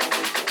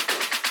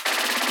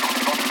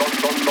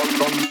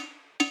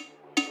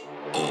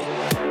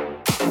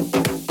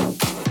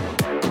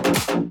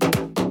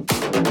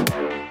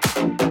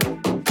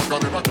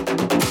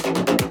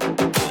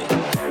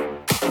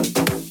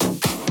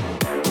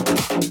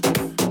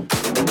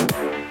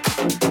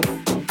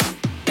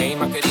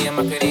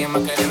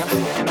 Macarena.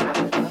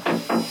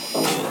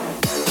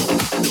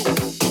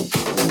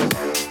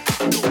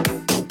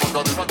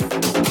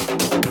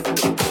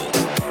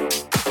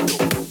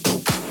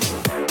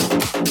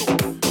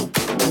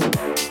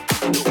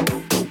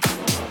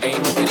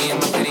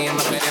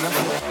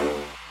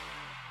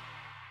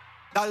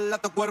 Dale a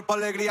tu cuerpo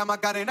alegría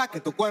Macarena, que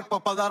tu cuerpo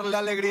pa' darle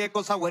alegría y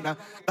cosa buena.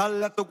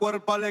 Dale a tu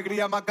cuerpo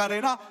alegría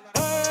Macarena,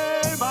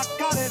 hey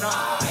Macarena.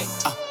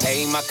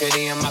 Hey,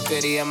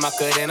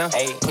 Macarena.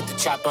 Hey, put the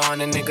chopper on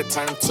the nigga,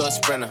 turn him to a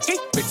sprinter.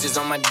 Bitches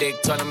on my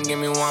dick, tell him give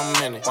me 1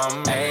 minute.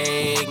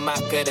 Hey,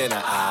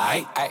 Macarena.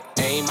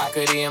 Hey,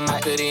 Macarena.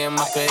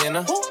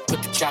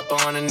 Put the chopper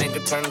on the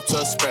nigga, turn him to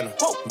a sprinter.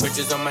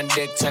 Bitches on my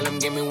dick, tell him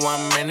give me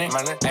 1 minute.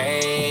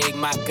 Hey,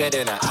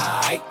 Macarena.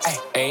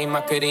 Hey,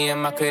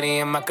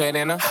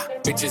 Macarena.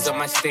 Bitches on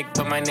my stick,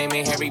 but my name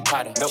ain't Harry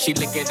Potter. She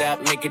lick it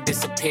up, make it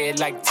disappear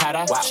like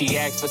Tata. She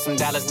asked for some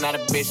dollars, not a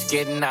bitch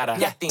getting out of.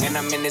 And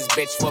I'm in this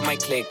bitch for my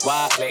click.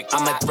 Why?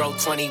 I'ma throw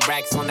 20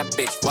 racks on a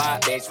bitch. Why?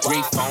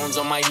 3 phones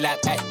on my lap,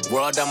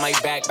 world on my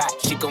back.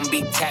 She gon'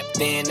 be tapped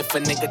in if a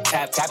nigga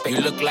tap it.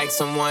 You look like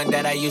someone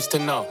that I used to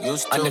know.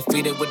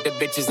 Undefeated with the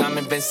bitches, I'm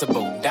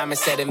invincible. Diamond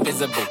said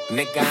invisible.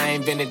 Nigga, I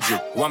invented you.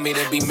 Want me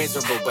to be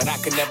miserable, but I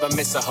could never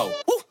miss a hoe.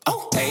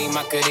 Hey,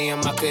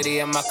 Macarena.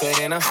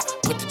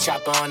 Put the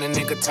chopper on the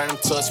nigga, turn him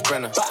to a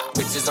sprinter.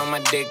 Bitches on my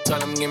dick, tell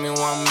him give me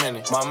 1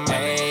 minute.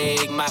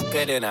 Hey,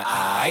 Macarena.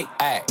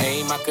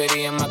 Hey,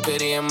 Macarena.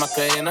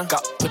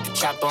 Put the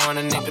chopper on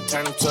the nigga,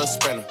 turn him to a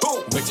sprinter.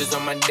 Bitches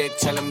on my dick,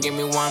 tell him give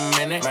me 1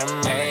 minute.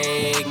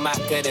 Hey,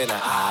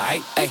 Macarena.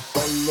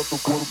 Dale a tu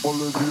cuerpo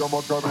alegría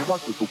Macarena,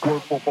 que tu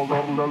cuerpo pa'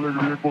 darle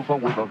alegría y cosa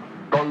buena.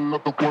 Dale a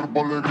tu cuerpo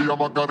alegría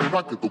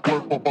Macarena, que tu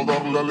cuerpo pa'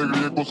 darle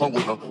alegría y cosa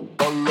buena.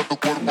 Dale a tu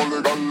cuerpo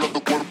alegría, dale a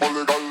tu cuerpo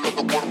alegría, dale a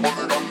tu cuerpo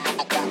alegría, dale a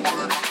tu cuerpo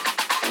alegría.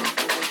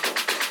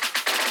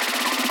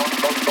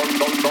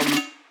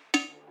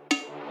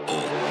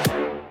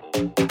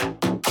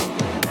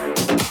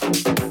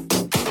 Dale.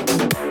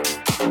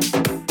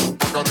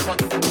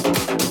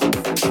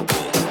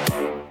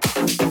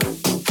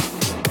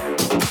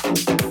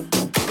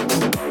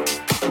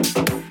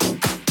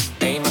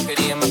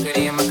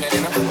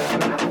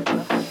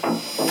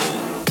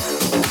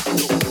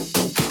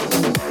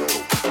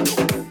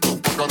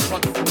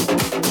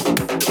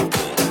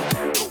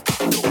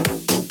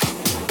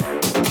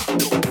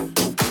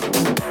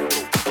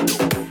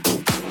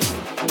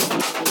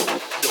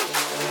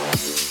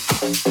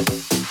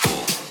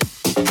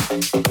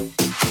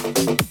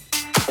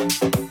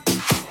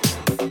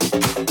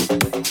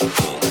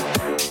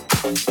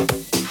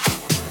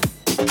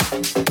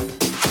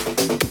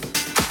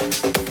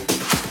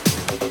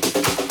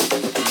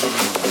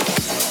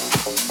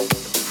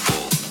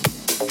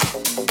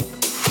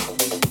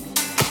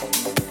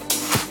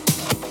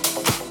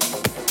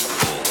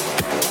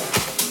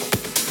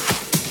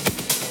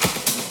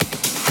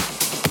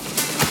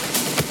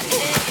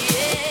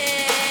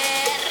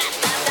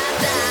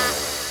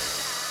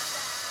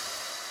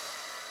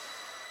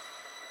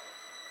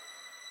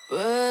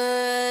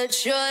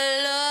 Put your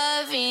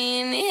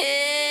loving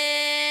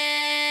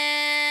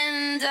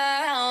hand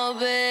out,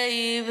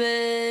 baby,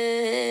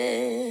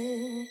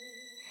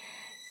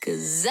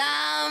 'cause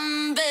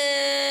I'm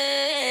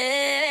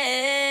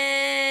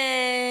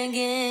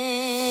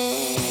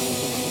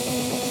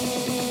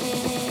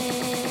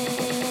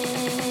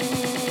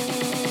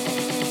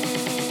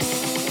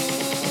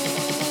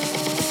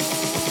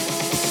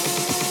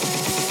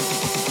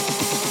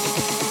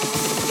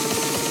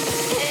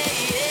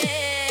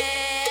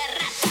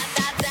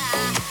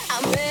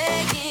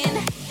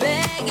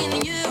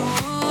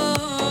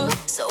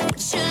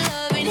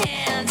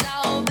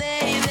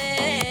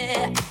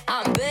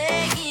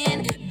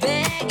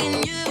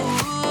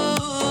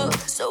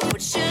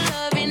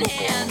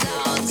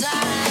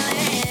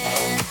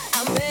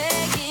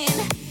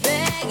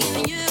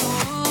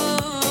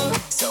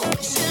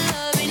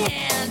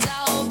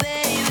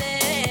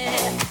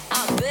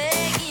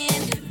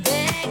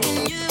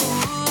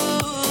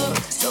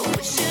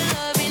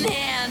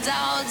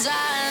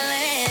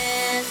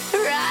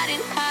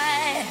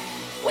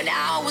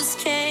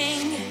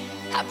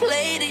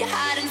played it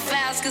hard and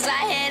fast 'cause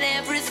I had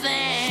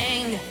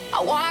everything.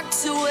 I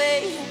walked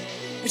away,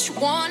 but you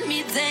want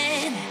me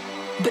then.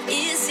 But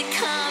is it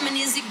come and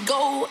is it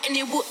go? And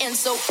it will end.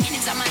 So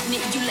anytime I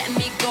need you, let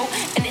me go.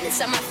 And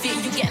anytime I feel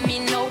you get me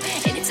no.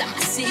 Anytime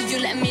I see you,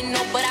 let me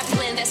know. But I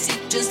plan that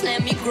shit, just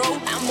let me grow.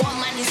 I'm on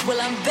my knees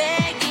while I'm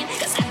begging,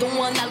 'cause I don't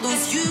wanna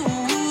lose you.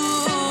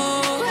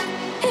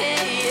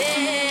 Hey, yeah.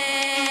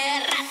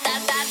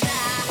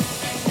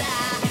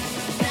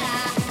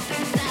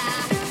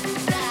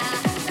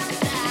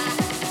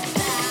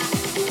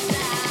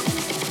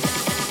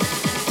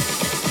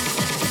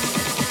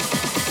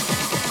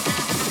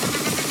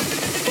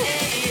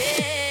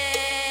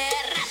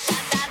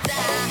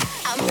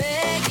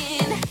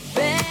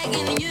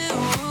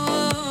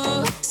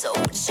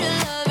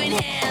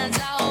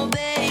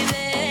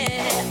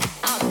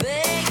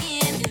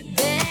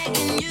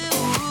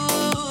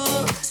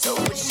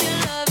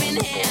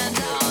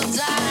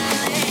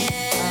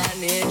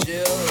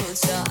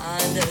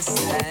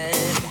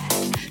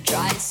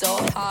 So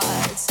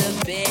hard to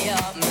be a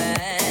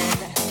man,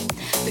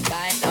 the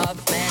kind of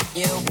man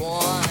you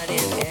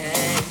wanted,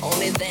 and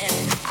only then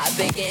I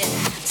begin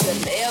to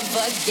live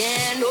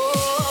again.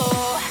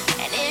 Oh,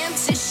 an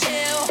empty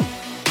shell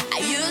I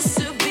used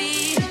to be.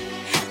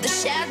 The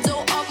shadow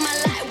of my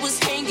life was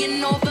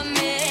hanging over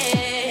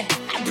me.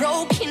 A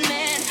broken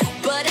man,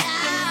 but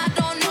I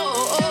don't know.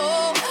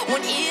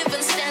 Won't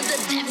even stand the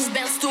devil's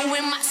best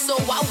doing my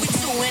soul. What we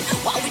doing?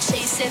 What we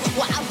chasing?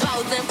 What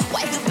about them?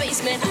 Why the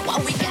basement? Why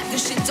we got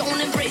this shit? Don't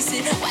embrace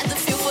it. Why the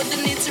feel for the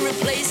need to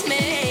replace me?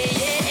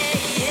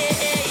 Yeah,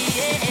 yeah,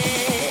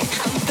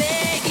 yeah. I'm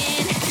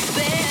begging,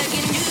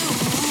 begging you.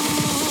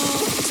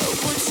 So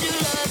put your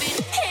loving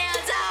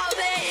hands out,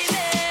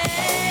 baby.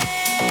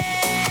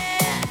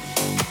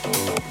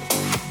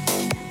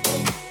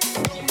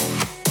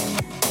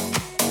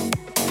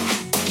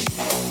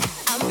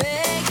 I'm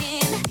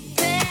begging,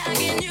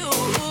 begging you.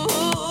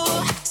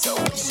 So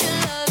put your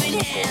loving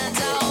hands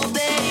out,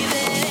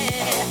 baby.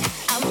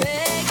 I'm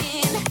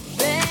begging,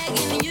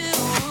 begging you.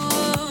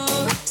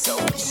 So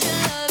put your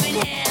loving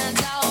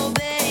hands out,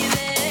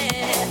 baby.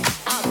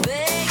 I'm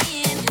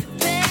begging,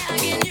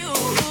 begging you.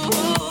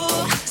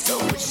 So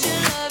put your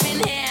loving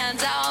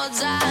hands out,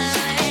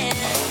 darling.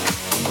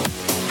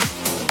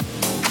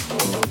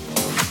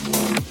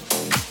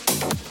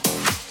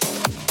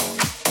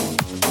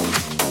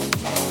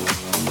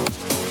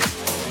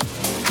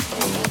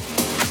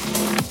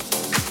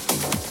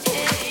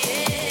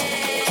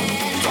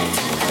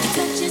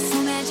 Touch is so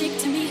magic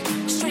to me.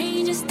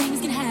 Strangest things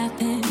can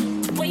happen.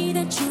 The way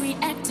that you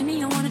react to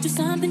me, I wanna do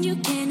something you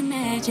can't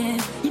imagine.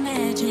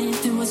 Imagine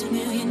if there was a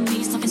million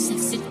me, something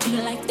sexy to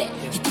you like that.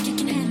 You think you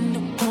can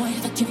handle, boy?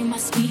 If I give you my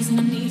squeeze and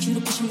I need you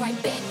to push it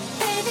right back.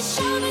 Baby,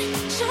 show me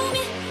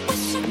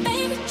what's your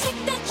favorite trick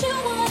that you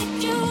wanna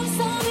use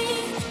on me.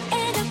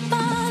 And I'm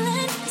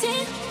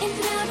volunteer, and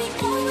I'll be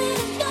going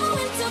and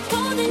going to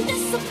golden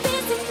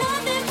disappears and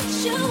nothing but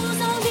shoes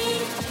on me.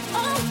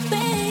 Oh,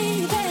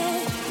 baby.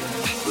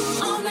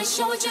 On my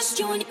show, it's just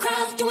you and the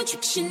crowd doing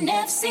tricks you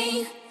never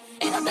seen.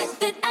 And I bet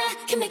that I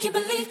can make you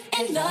believe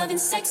in love and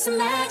sex and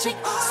magic.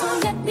 So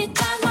let me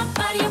tie my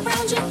body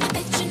around you. I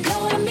bet you know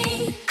what I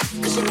mean.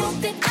 'Cause you know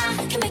that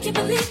I can make you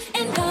believe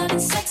in love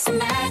and sex and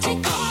magic.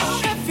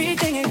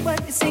 Everything ain't what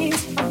it seems.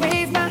 I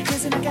wave my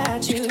hands and I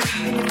got you.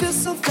 And you feel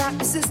so fly,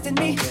 resisting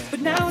me.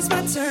 But now it's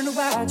my turn to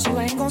watch you.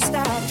 I ain't gonna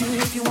stop you.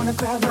 If you wanna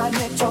grab my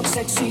neck, talk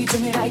sexy to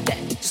me like that.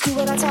 Just do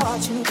what I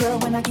taught you, girl.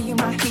 When I give you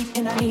my heat,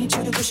 and I need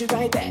you to push it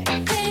right back.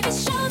 Baby,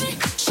 show me,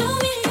 push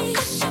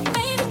your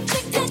baby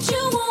trick that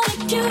you wanna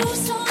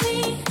use on me.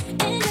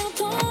 And I'm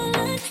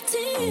gonna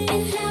see.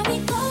 And now we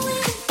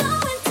going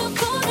to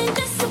cold and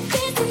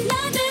disappear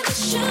tonight. Never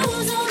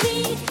shoes on me,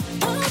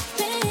 oh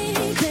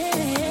baby.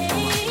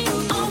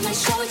 On my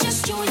show,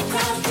 just you and your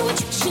crowd, do what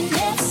you should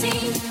never see.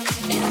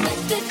 And I bet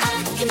that I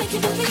can make you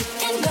believe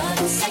in love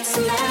and sex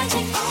and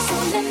magic. So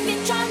let me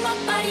drive my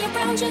body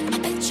around you. I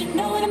bet you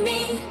know what I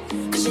mean.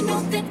 Cause you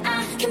know that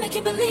I can make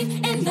you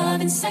believe in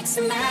love and sex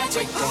and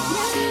magic.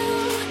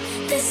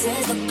 Now, this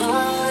is the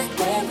part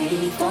where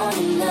we fall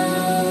in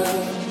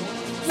love.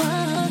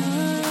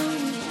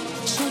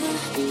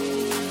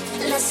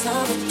 Let's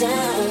slow it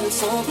down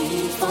so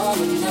we fall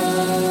in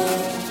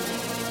love.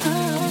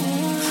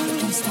 But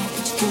don't stop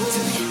what you do to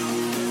me.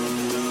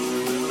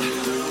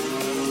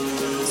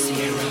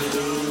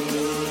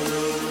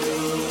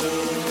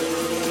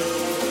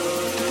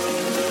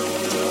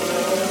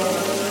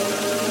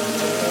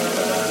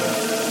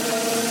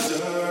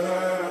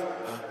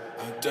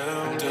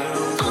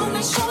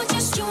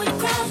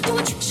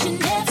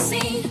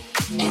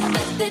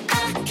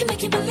 Can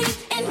make you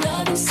believe in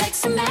love and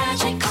sex and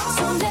magic.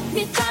 So let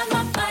me drive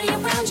my body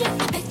around you.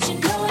 I bet you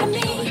know what I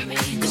mean.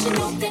 Cause you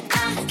know that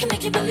I can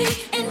make you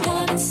believe in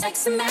love and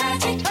sex and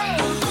magic.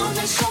 On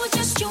that show,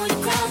 just you and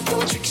your crowd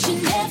doing tricks you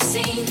never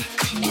seen.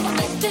 And I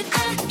bet that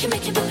I can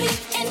make you believe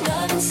in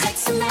love and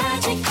sex and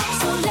magic.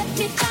 So let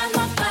me drive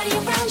my body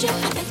around you.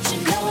 I bet you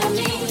know what I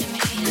mean.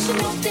 Cause you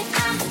know that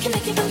I can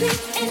make you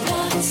believe in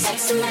love and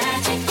sex and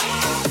magic.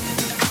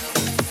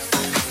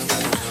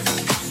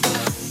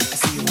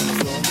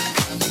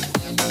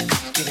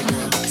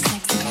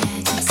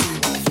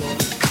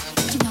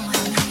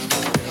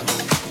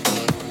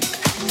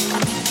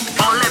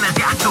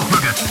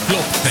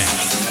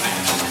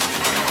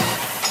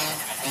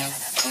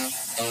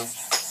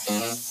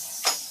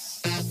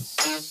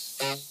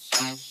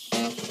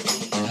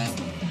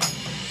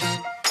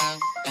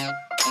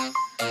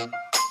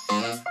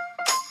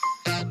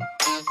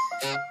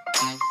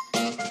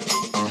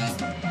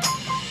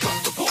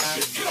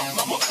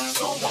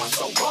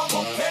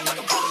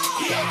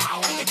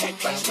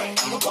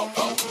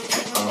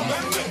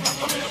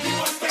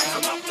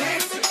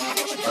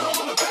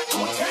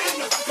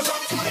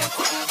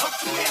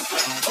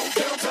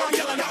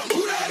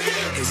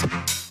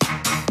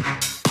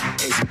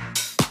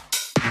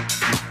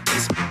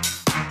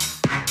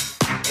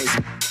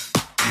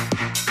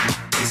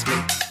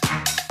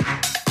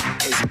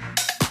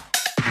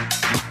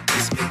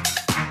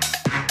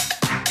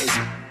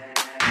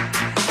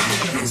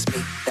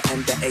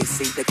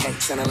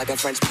 Sounding like a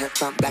French pimp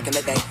from back in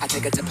the day. I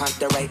take her to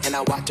Ponderay and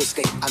I watch her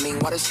skate. I mean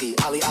water ski,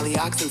 ollie,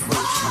 oxen free.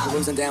 I'm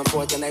cruising down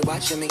 4th and they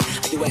watching me.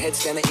 I do a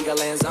headstand and eagle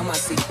lands on my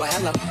seat. Why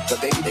hello,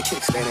 but baby the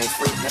kickstand ain't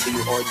free. Now do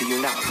you or do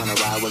you not wanna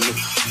ride with me?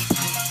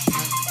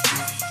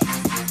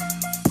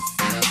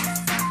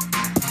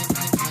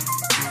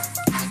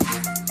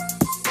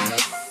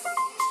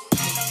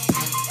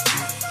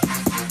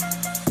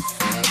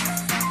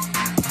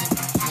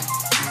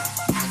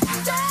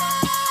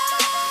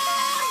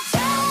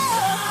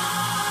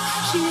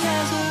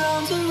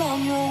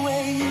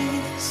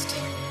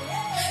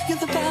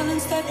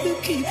 That will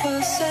keep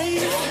her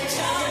safe.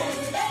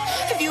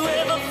 Have you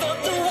ever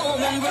felt the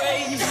warm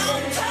embrace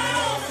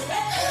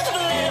of a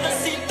leather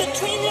seat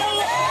between your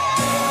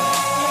legs?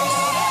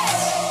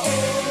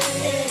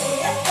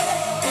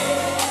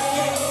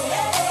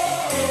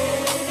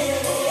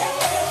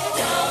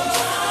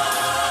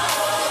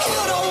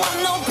 You don't want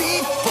no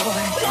beef,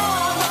 boy. No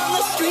one on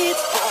the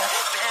streets, boy.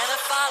 Better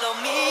follow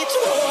me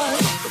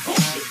towards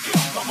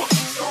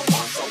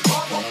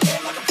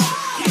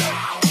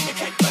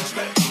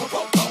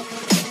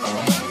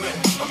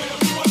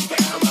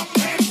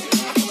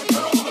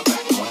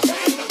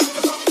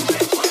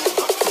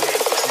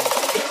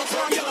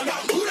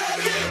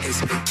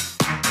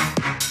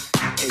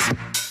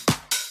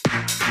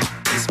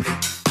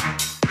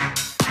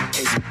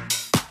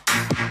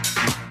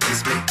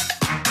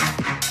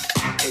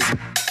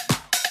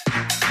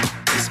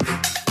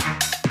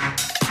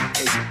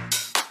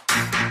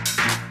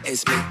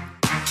It's me.